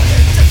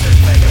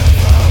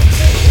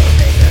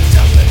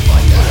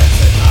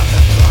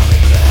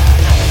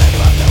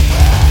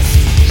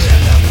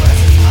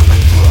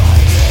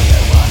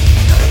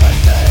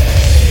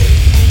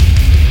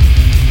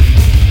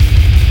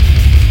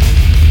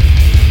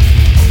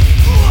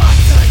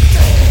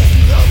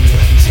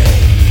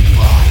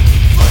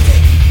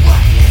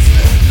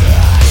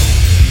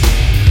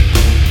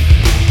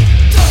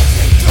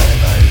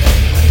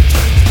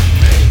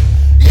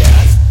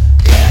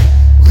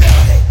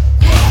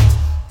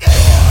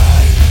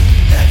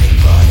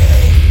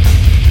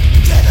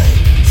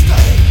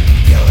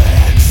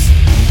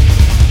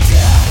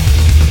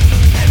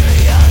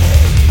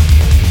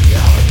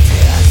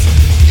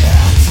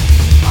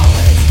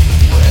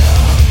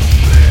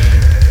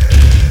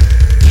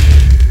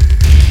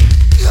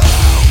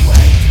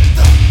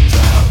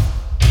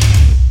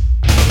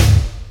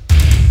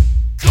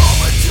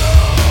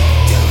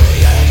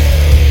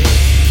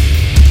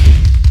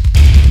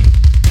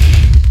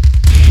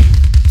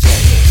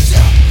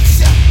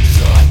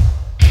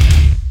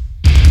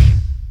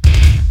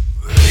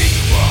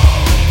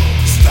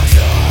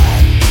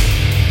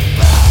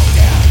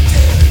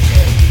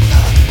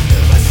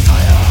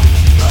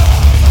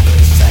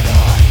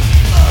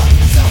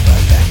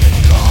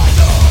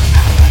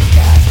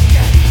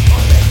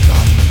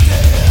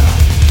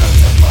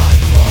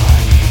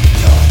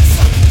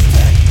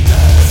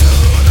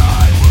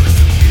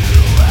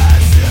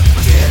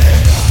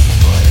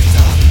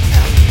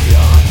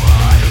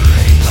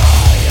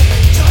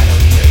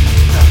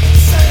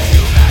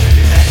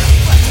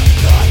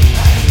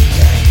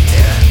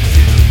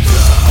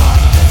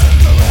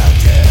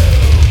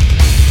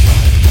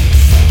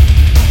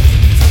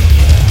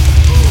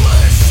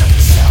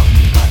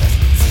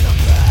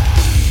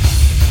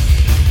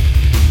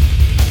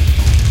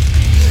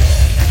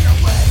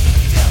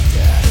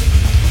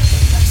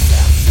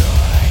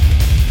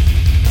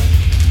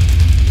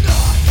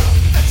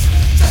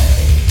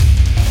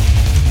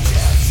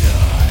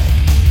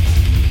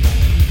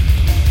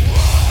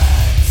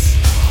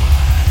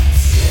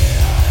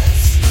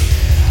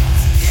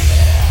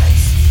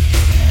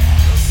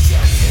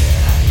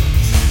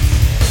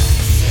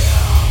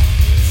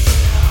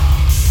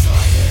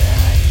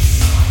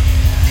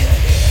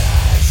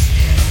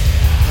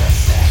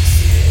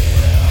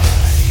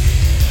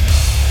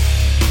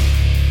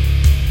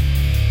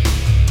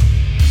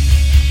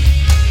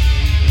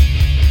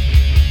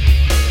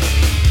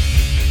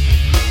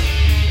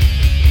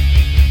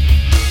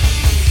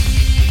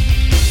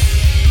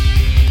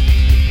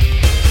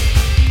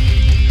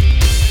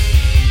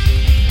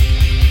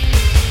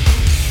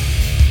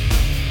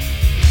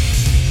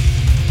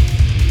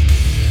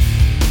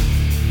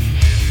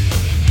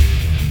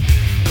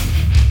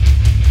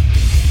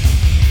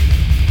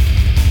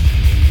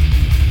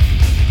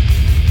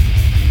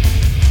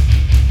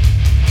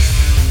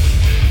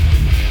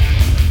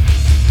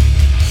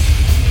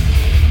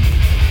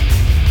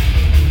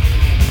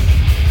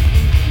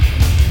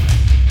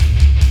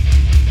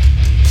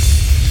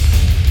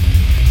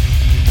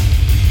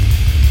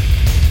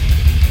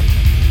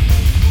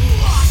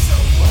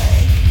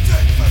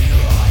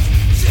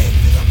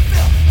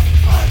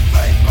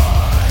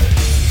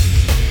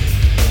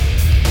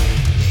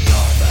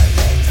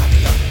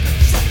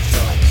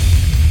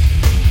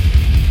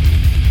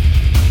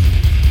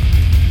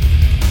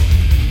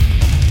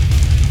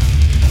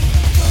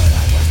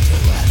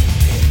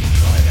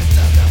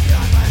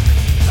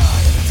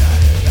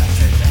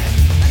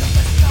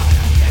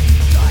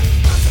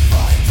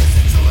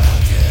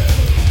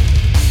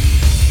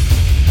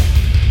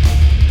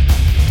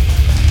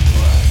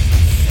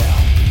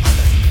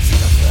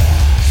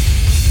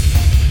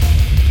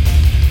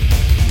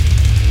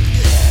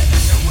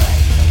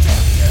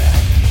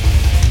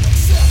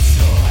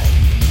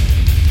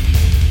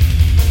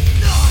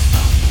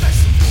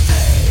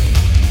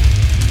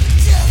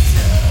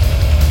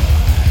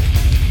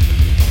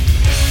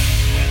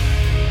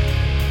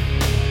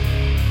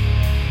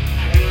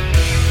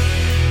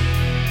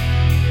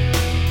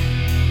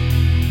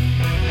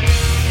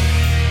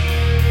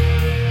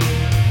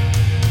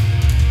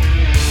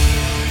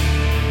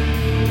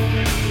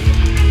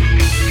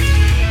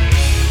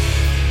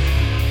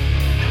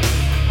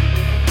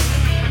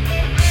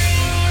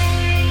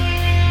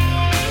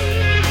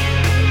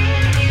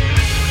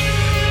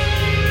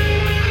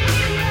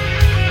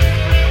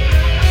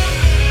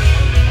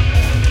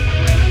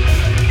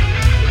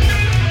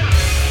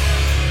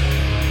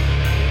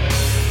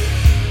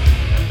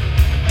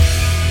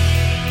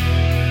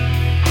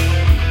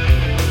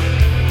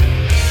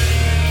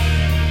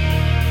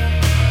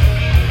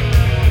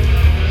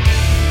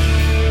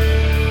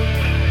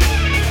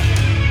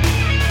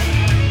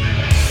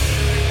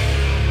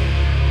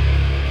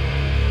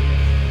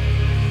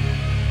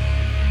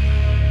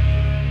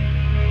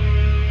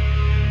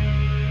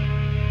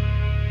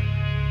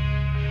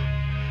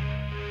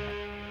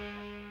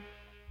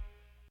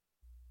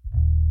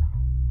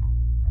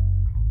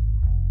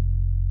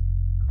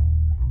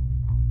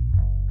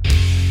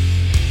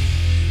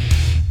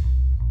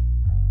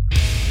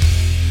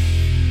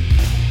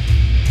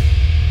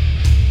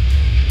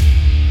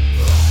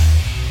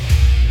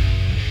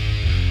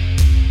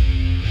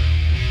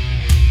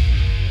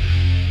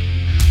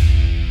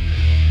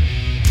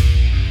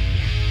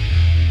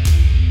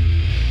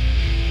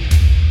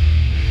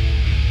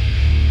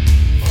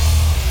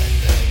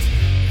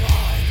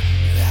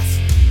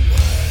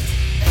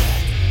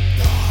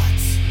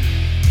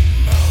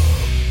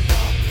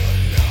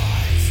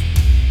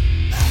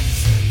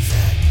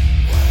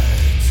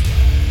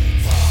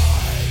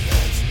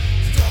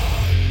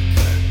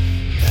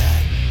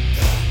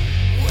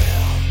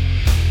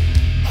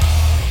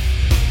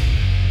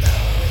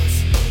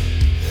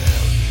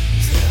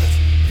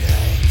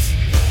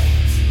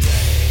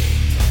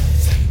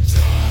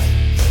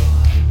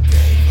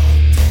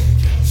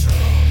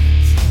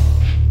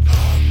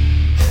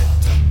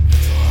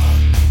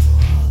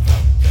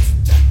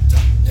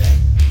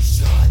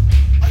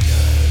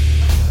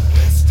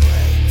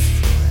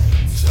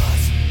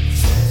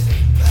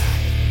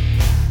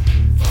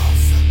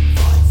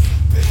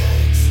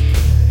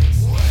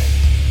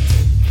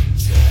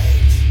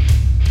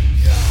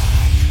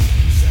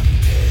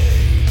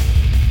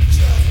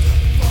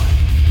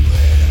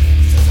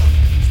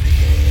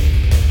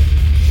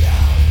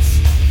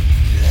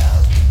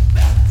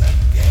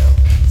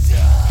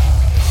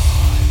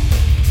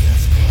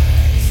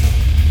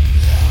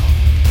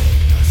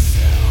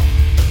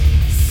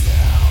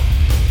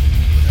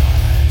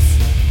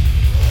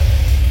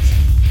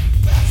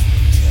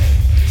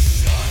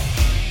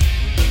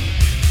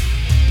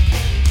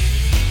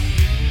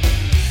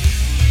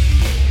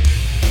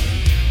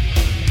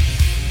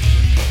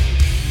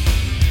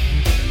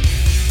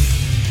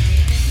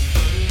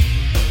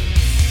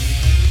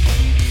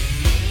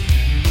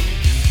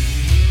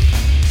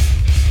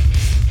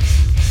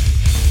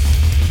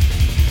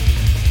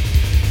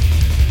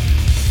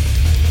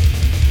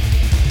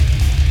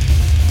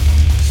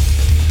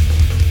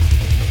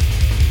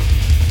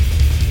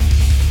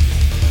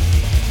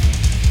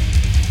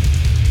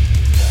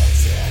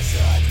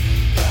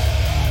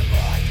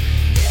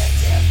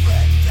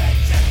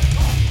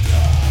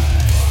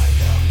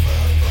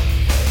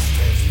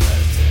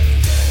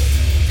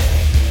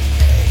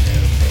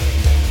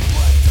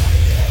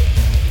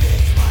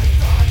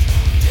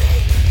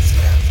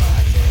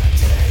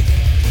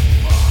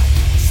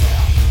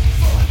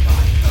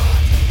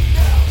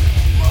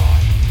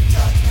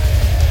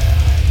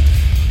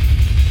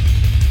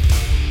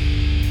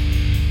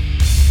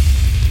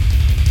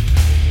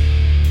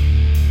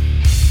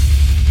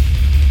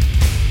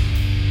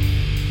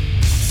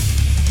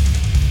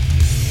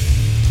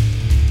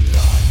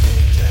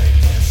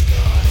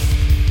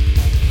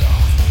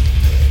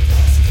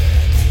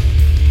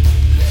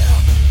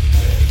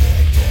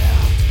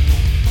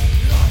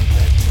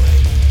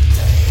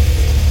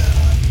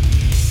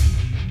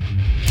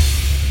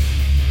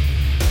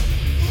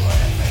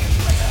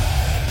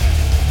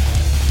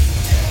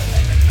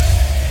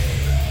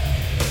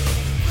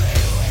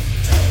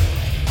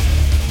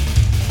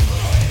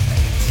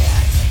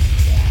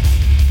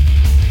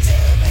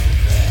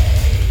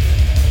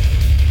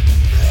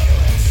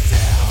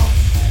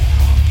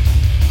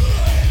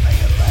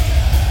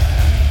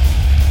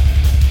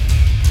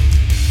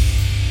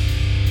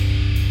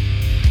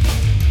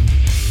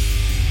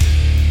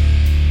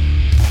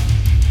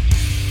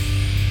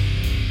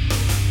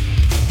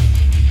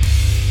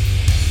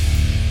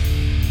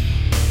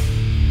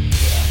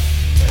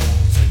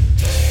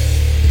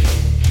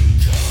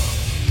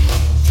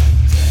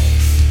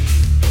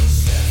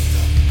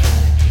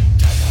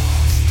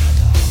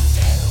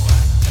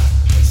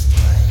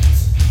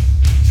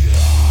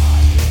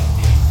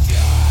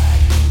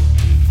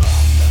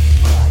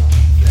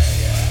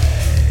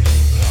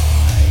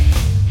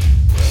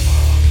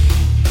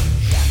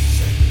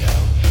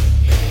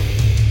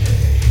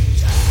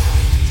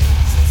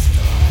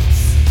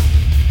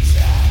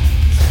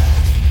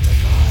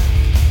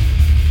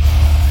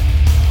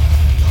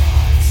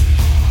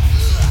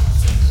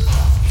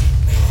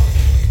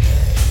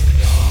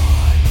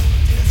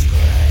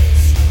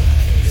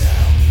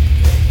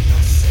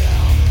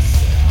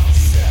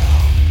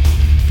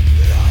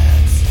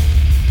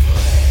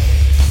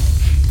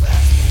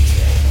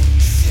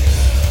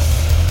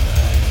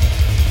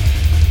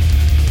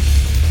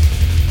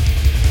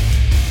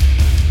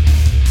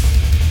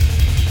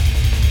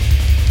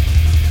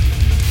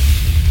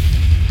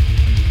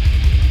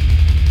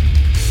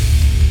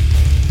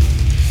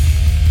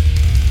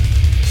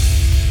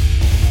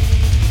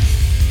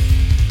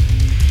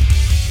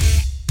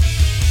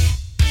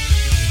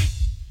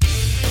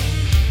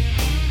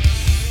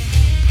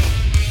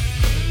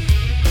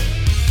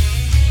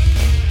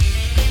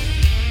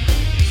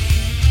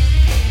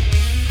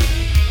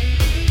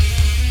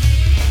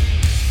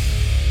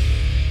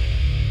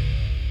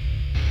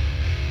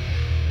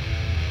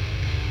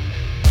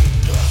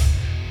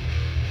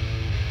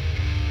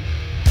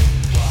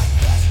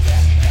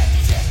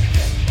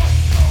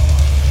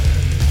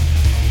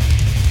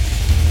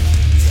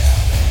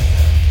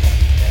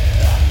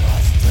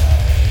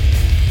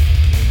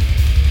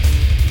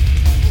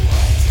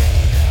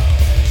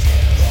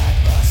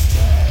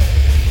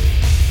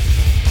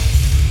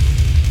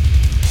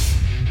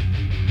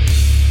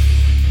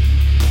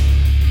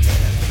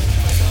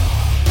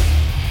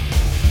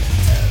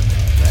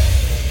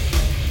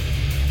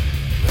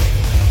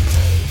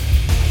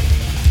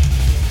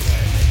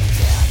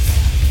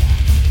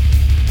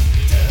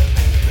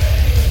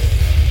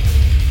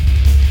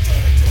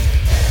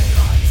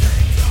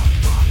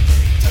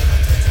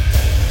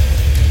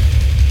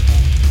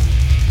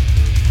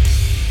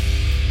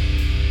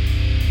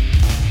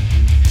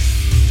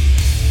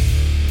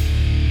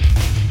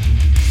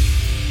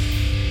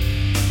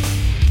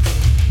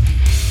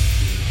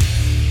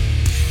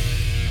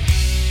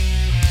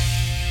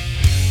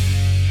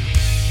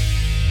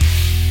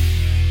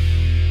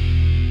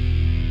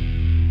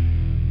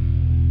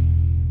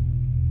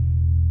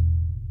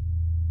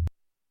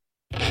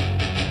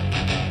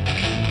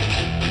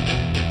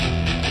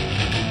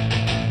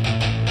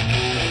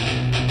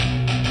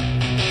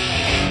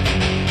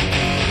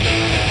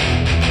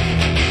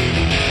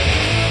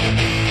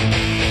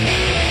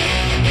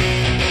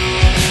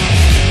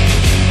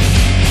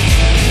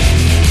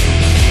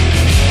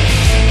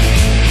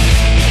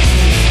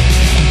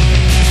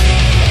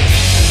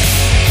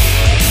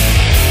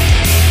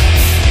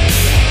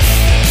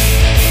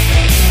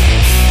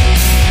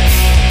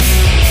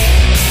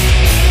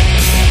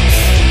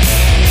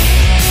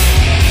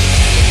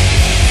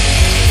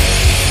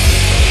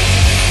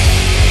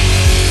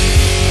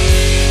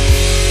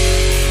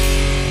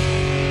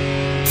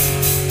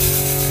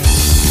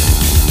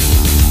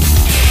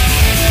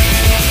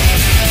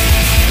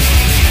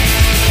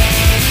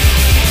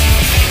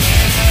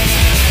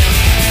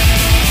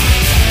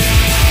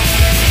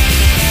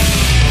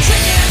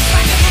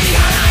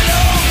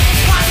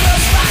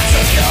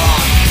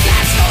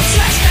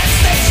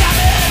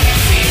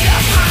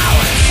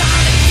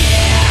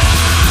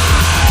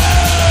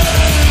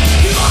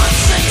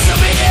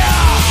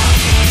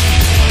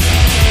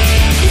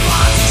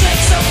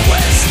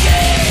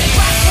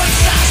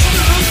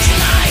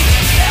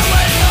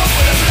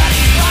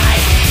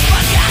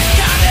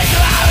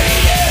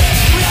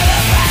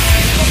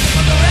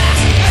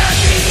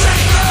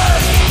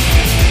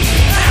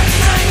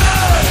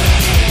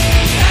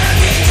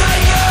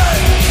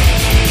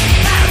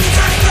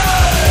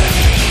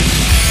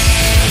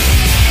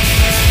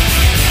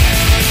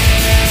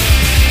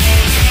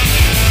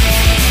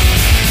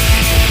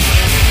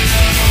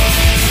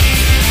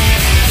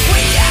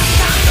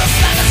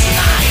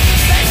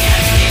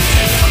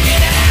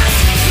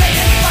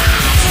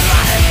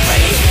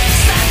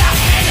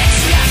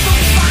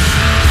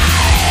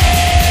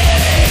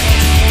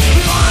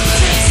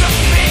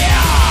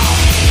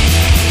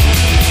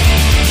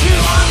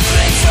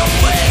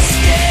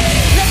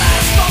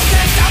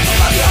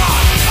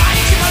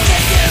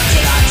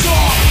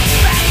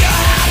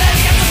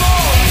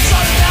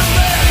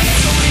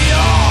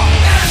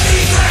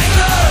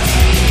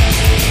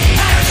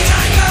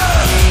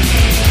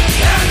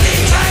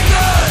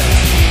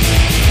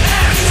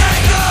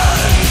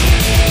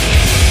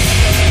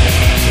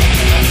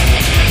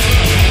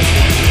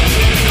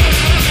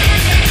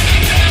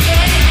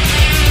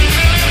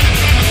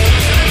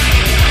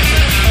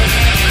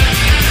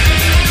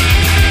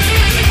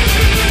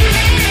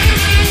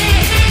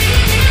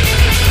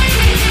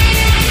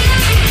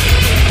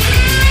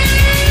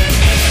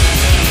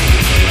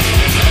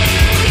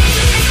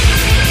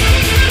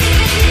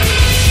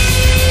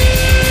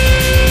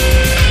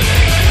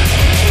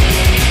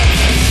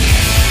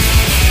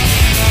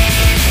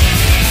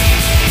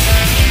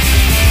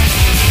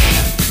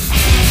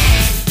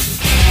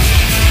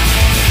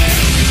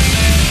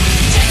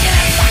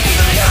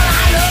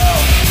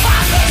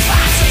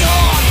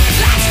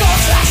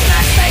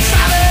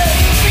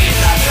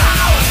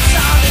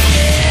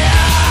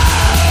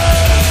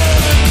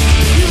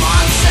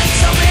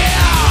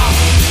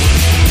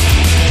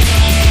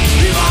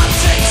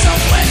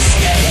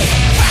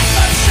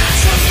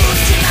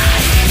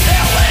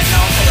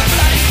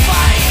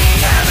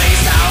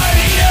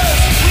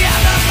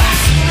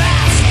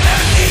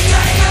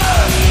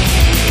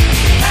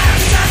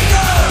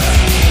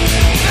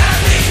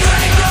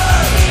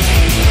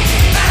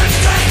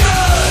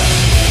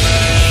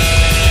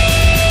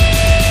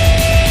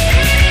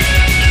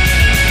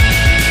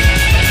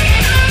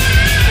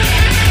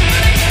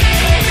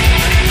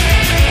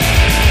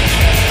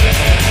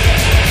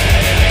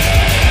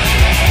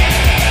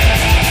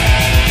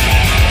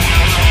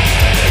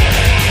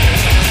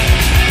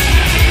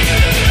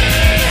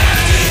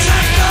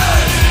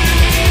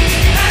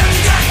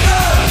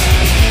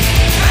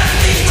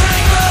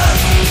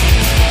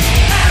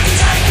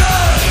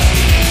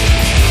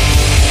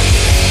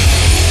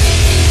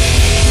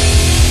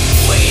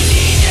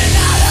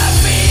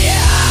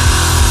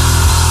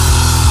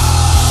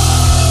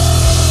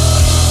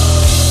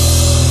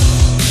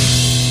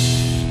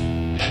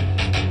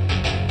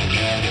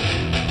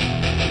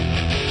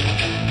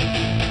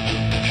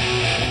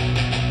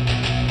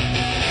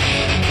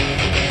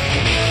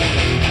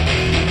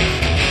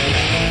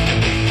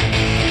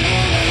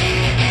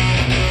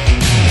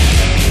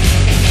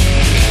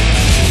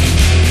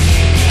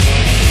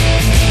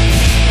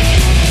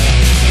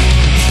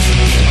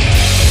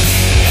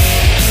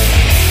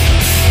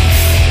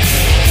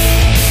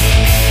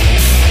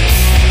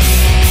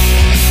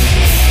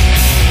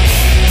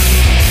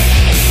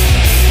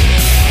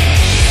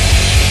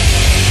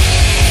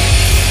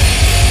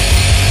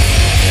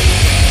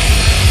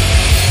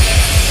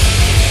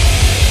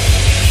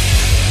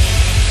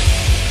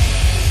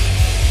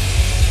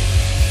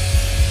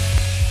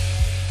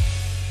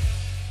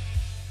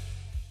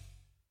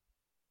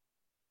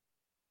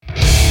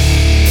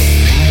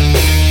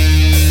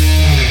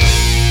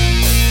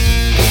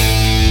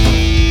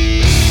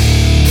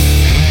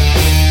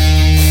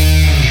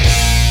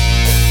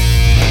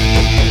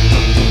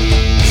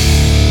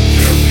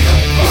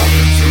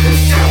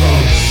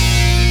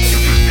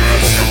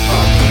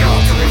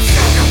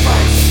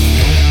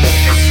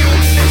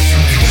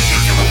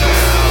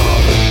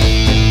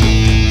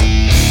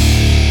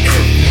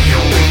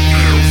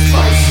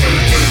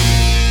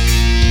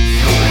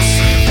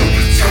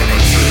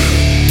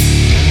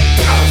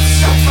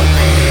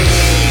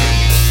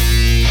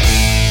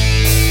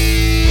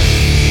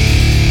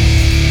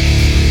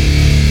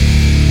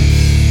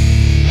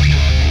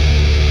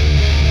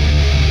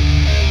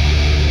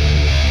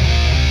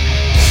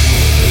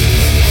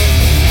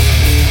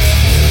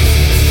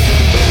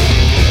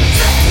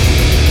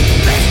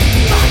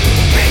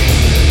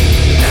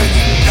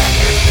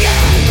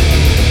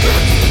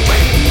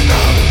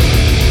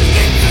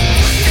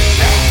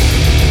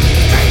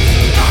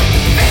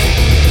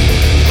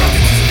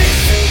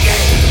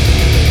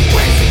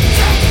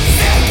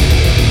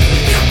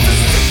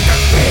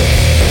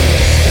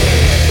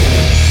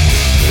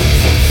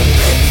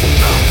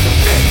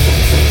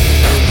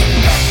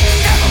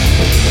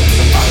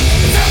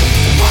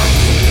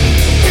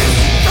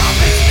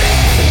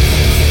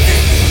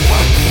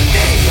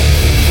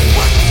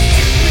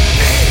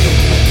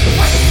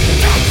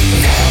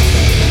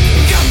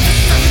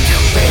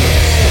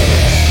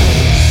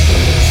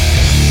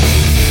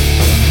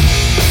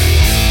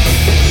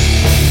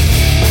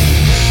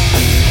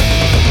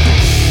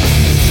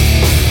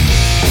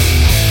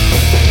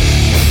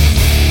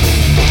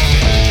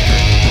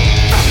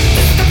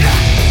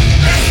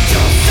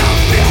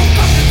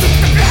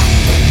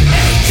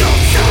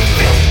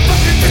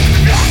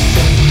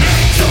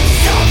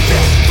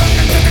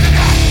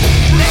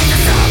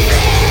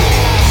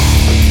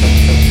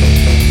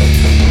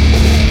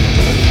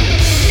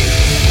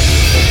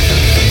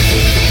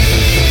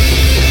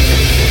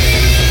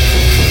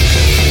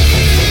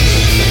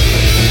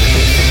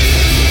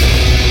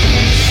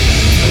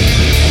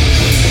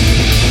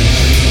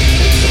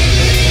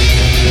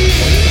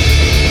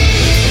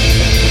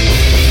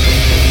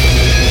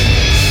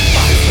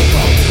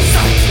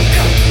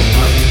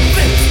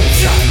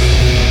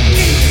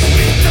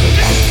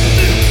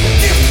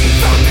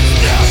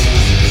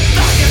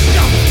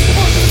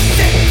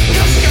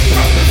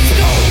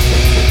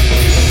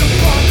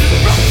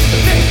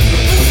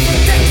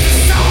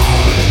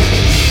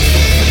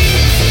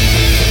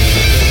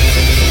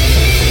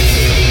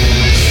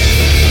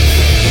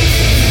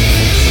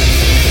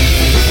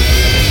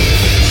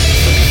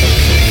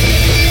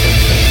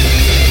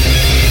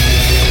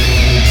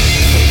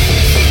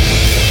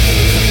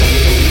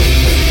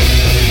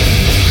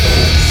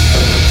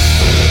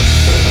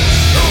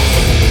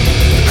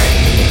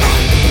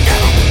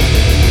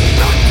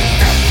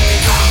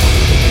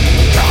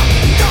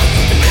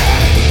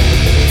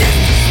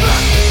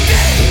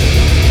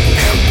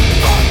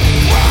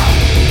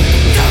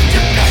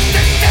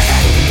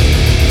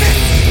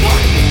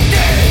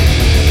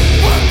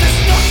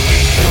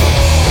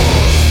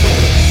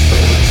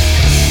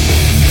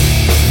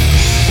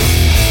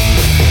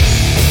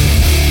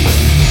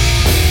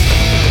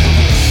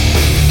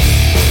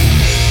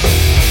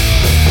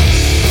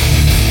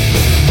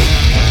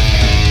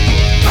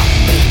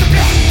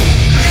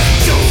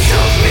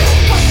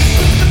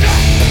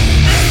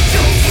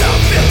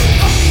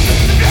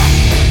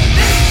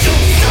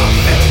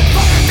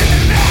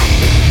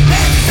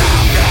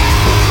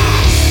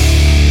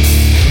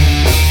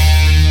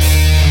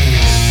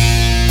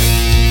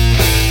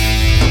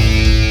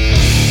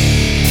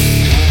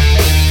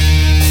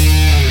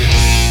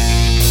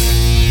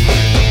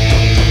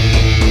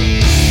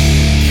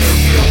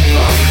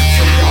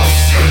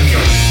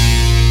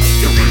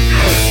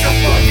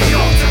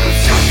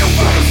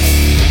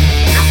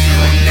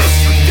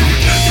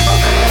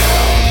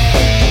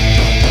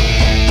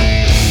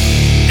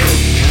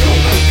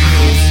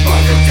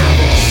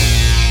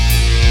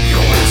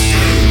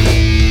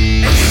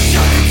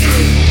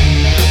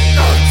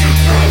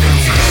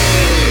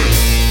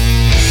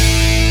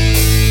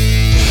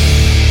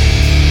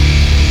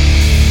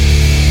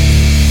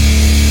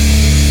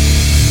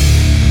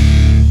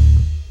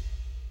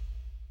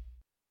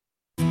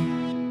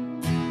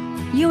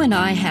 You and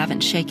I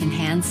haven't shaken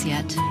hands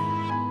yet.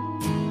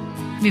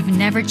 We've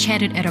never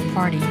chatted at a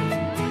party.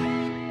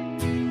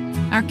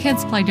 Our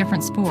kids play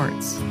different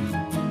sports.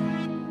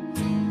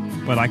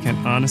 But I can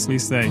honestly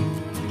say,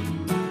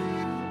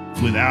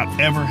 without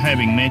ever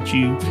having met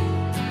you,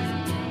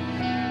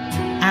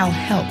 I'll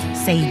help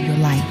save your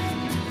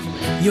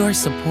life. Your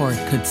support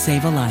could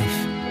save a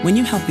life. When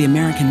you help the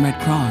American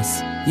Red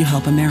Cross, you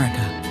help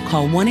America.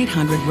 Call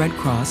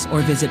 1-800-RED-CROSS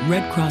or visit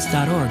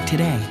redcross.org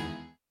today.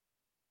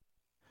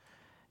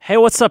 Hey,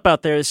 what's up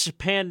out there? This is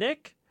Japan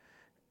Nick,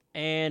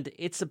 and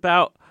it's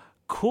about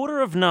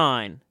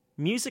 9:15.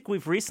 Music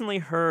we've recently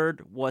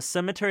heard was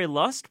Cemetery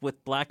Lust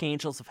with Black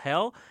Angels of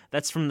Hell.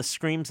 That's from the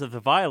Screams of the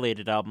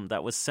Violated album.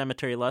 That was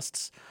Cemetery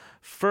Lust's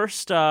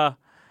first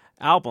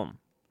album.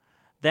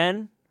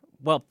 Then,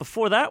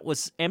 before that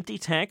was Empty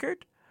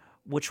Tankard,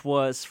 which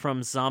was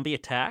from Zombie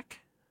Attack.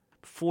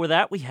 Before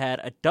that, we had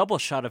a double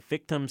shot of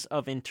Victims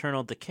of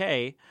Internal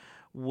Decay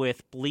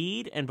with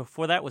Bleed, and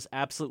before that was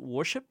Absolute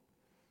Worship.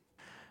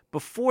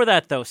 Before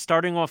that, though,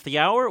 starting off the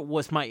hour,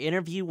 was my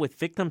interview with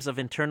Victims of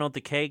Internal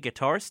Decay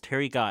guitarist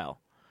Terry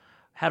Guile.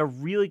 Had a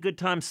really good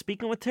time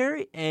speaking with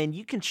Terry, and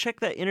you can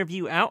check that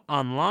interview out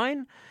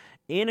online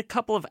in a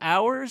couple of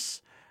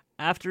hours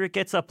after it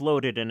gets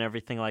uploaded and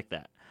everything like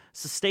that.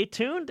 So stay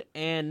tuned,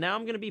 and now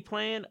I'm going to be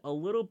playing a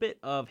little bit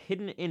of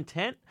Hidden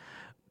Intent.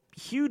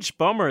 Huge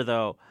bummer,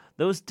 though.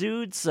 Those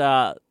dudes,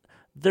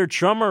 their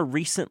drummer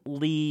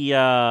recently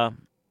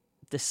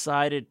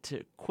decided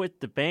to quit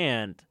the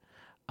band.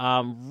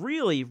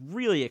 Really,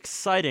 really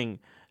exciting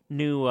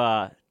new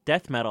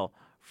death metal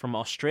from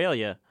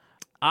Australia.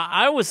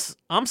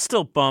 I'm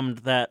still bummed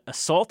that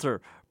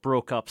Assaulter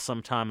broke up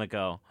some time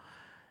ago,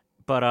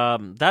 but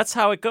that's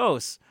how it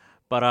goes.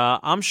 But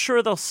I'm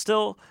sure they'll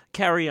still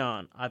carry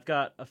on. I've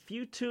got a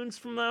few tunes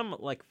from them,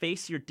 like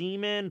Face Your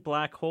Demon,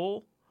 Black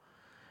Hole,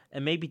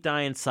 and maybe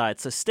Die Inside.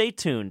 So stay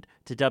tuned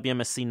to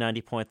WMSC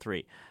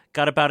 90.3.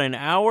 Got about an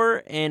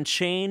hour and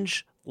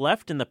change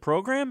left in the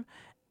program,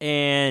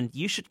 and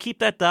you should keep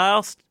that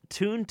dial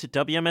tuned to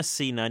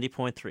WMSC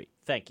 90.3.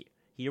 Thank you.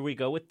 Here we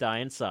go with Die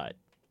Inside.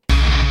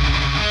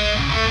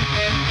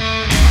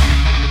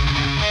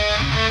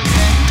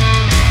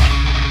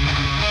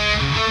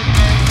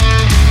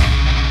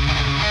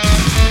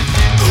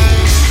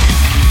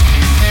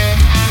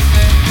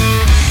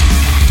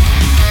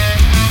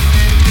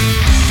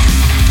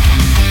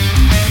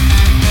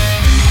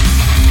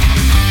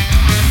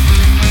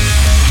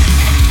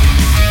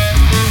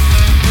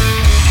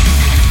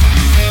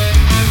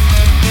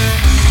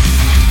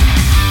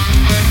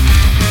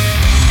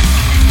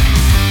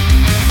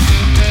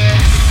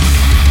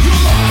 Your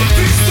life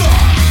is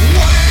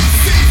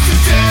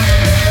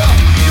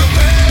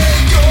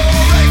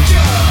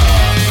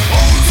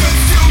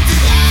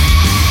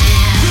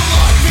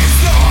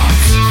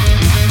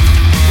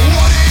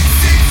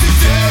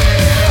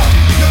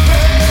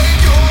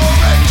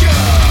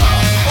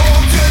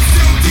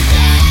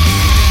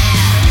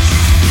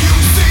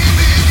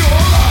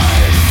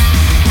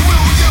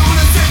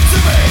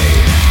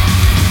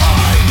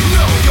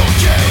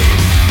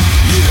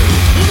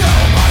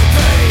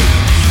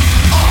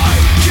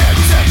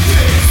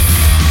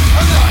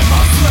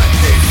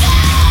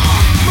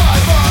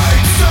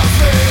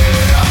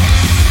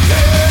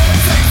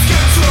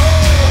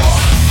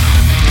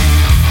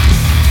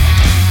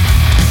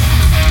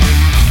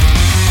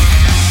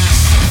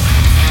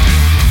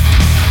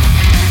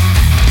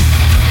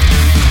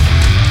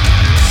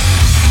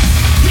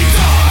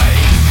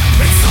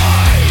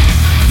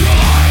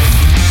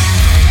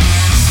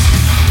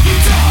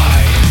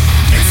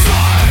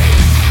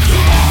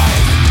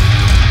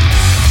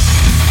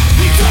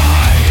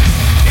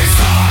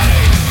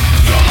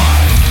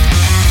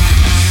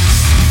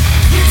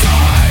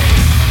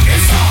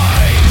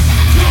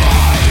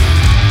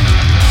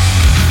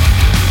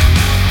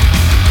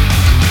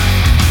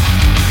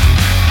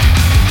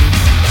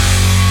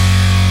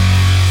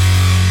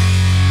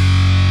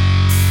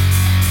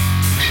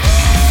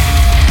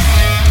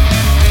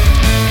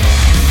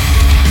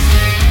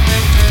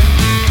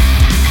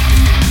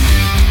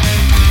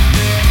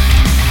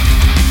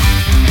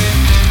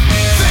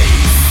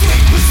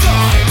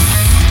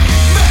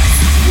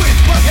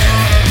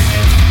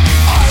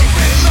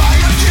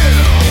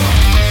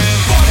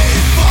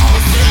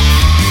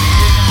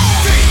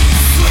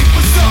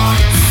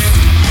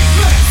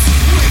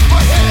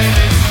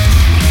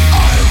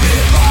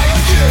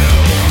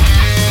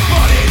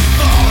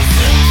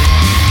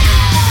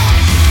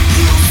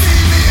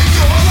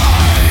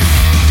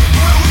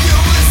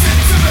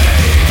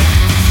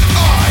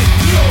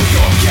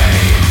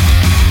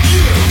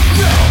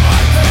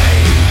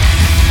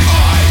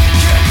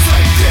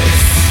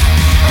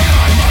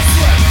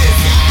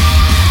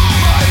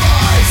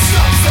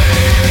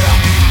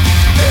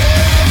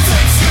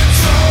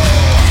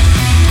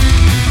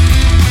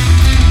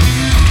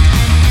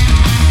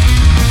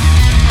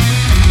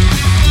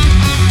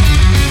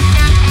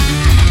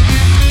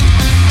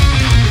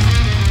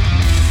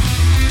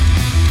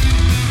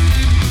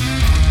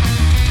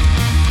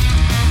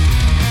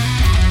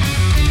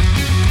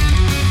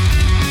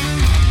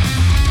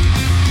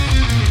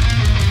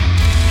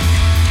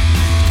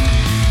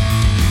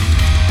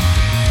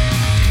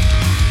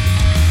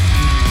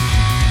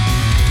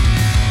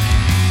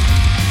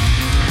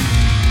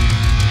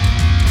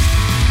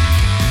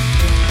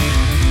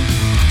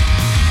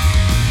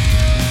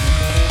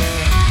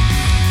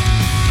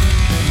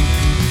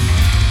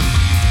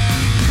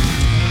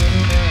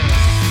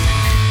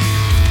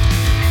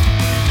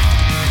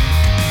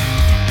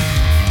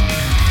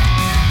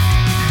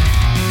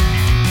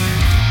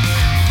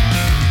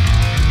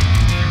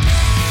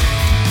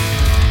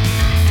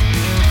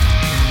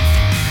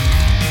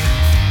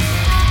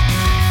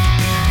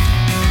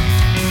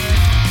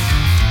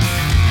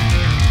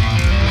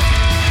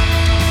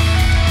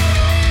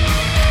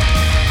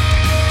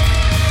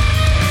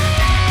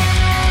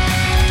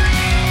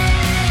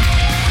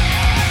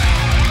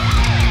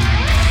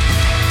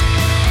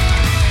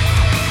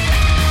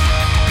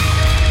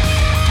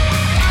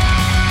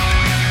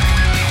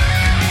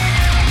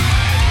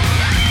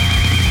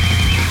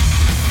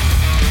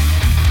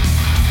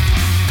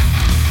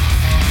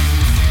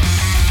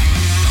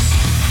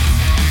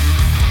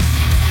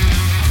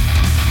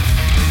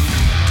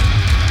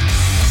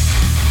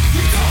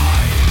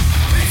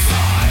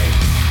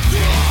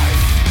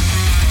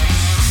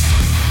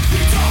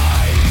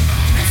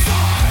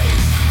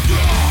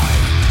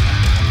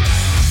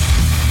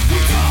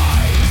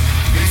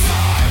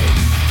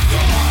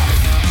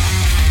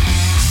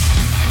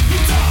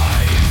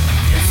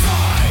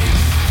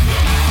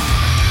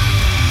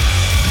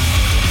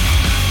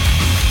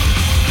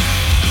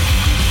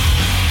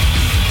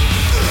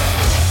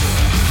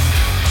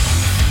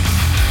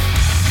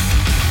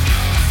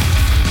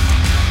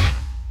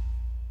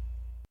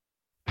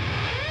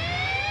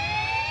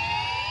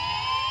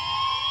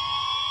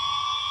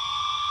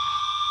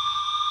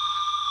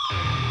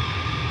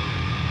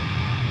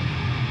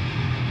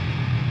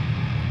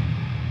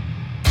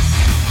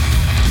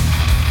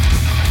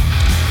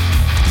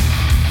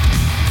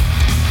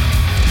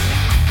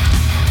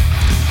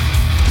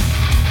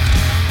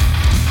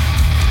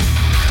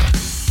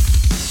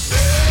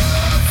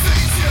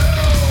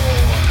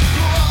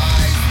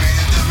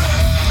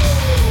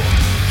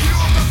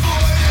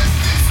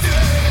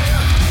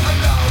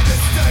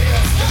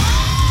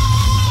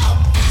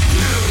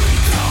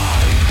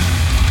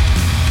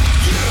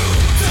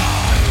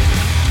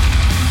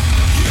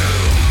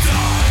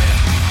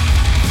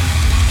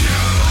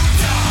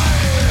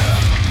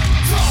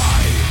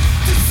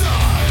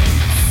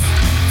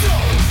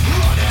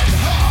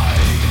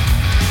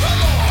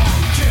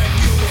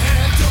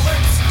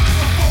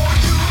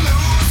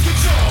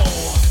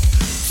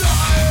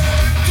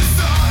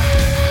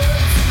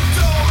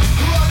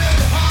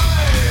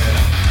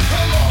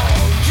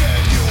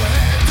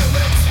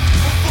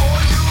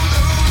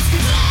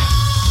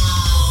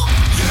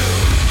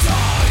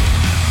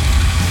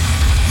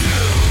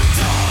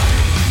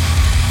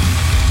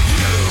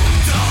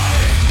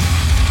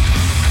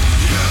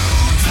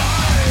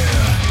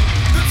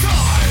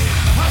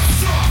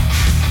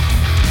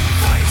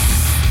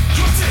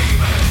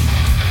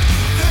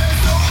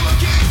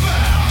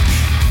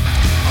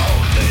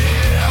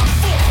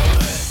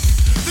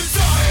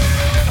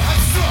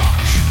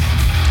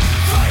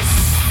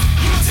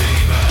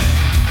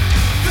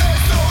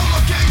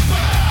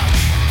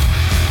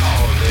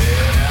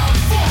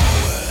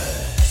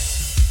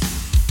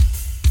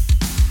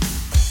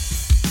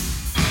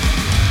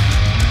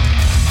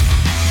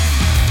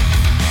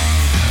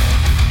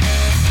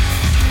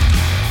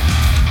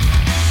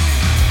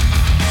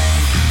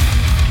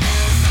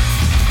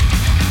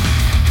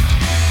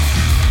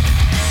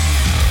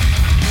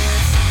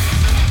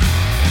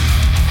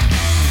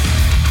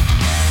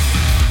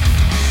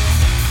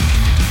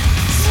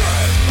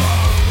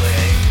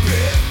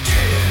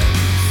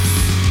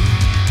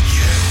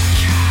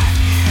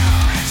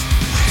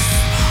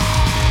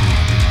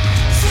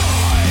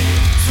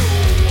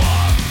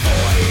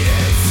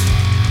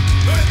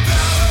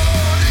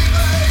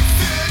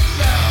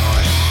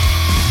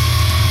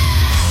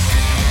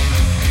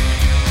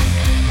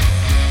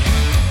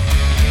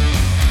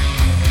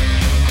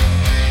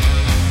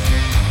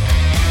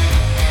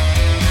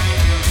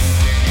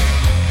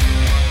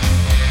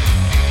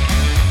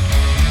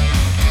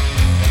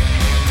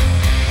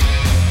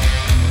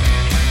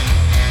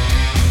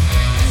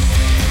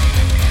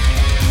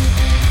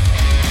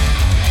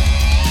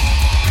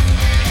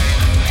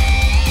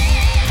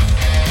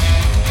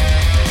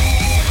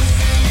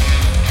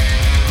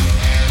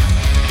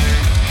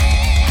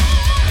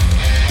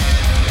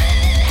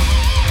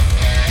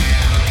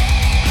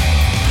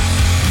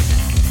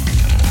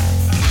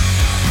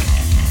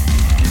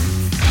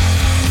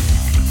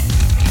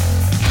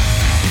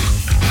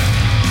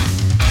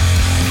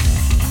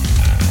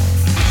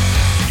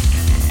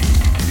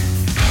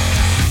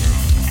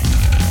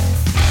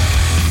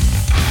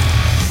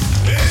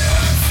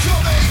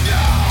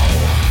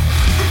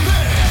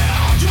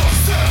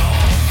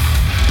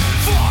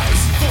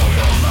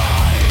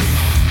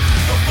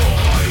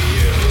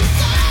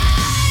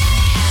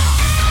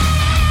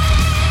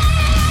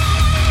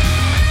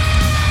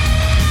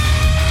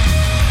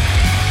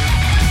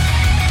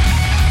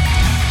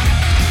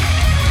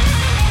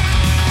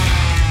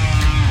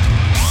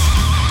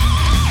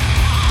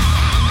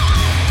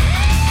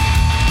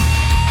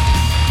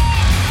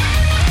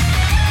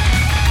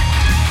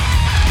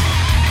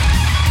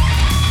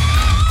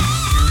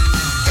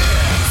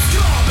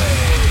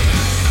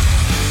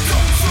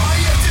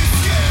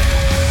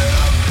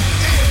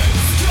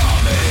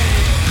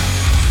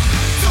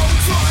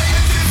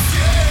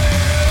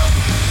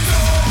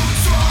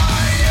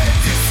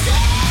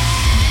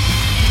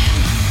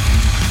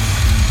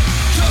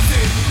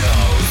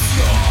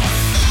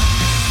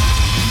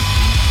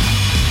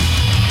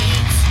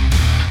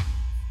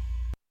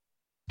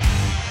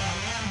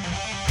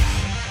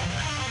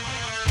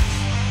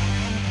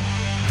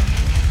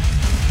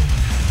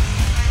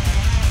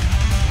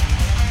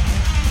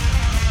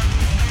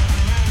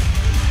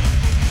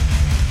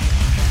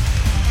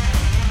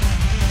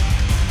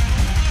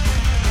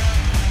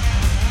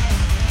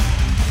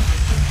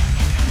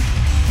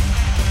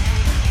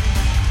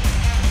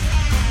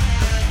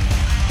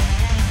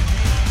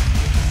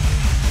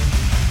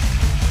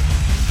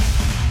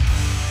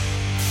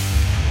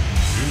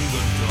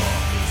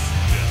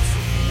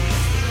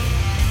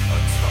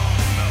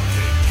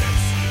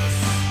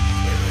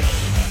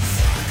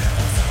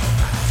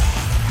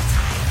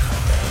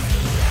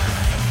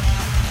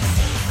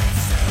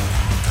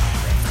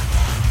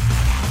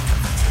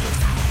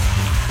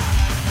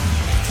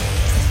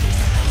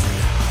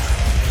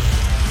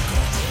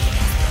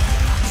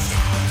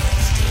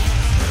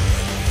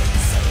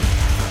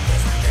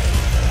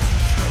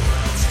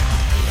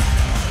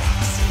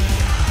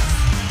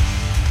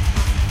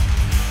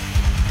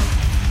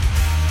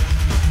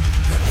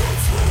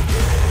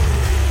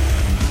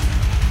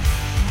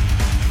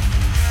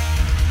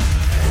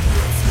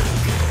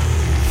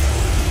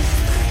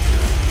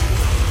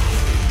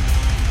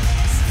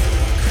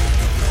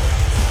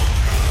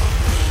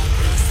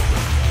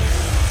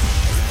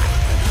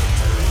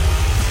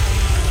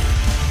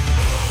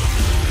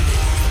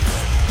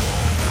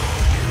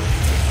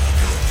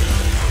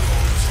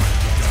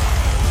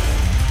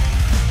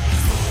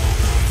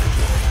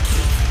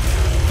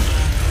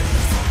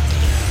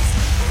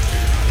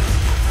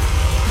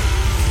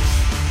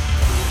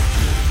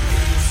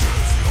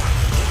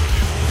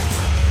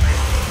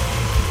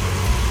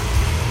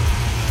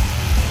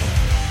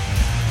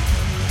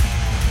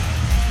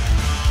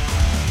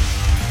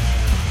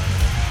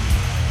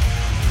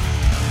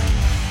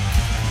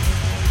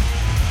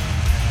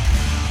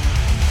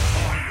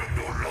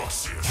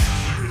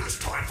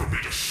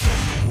And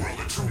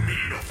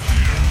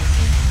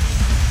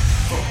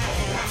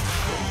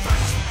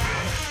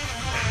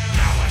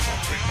now I shall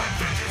take my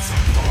vengeance.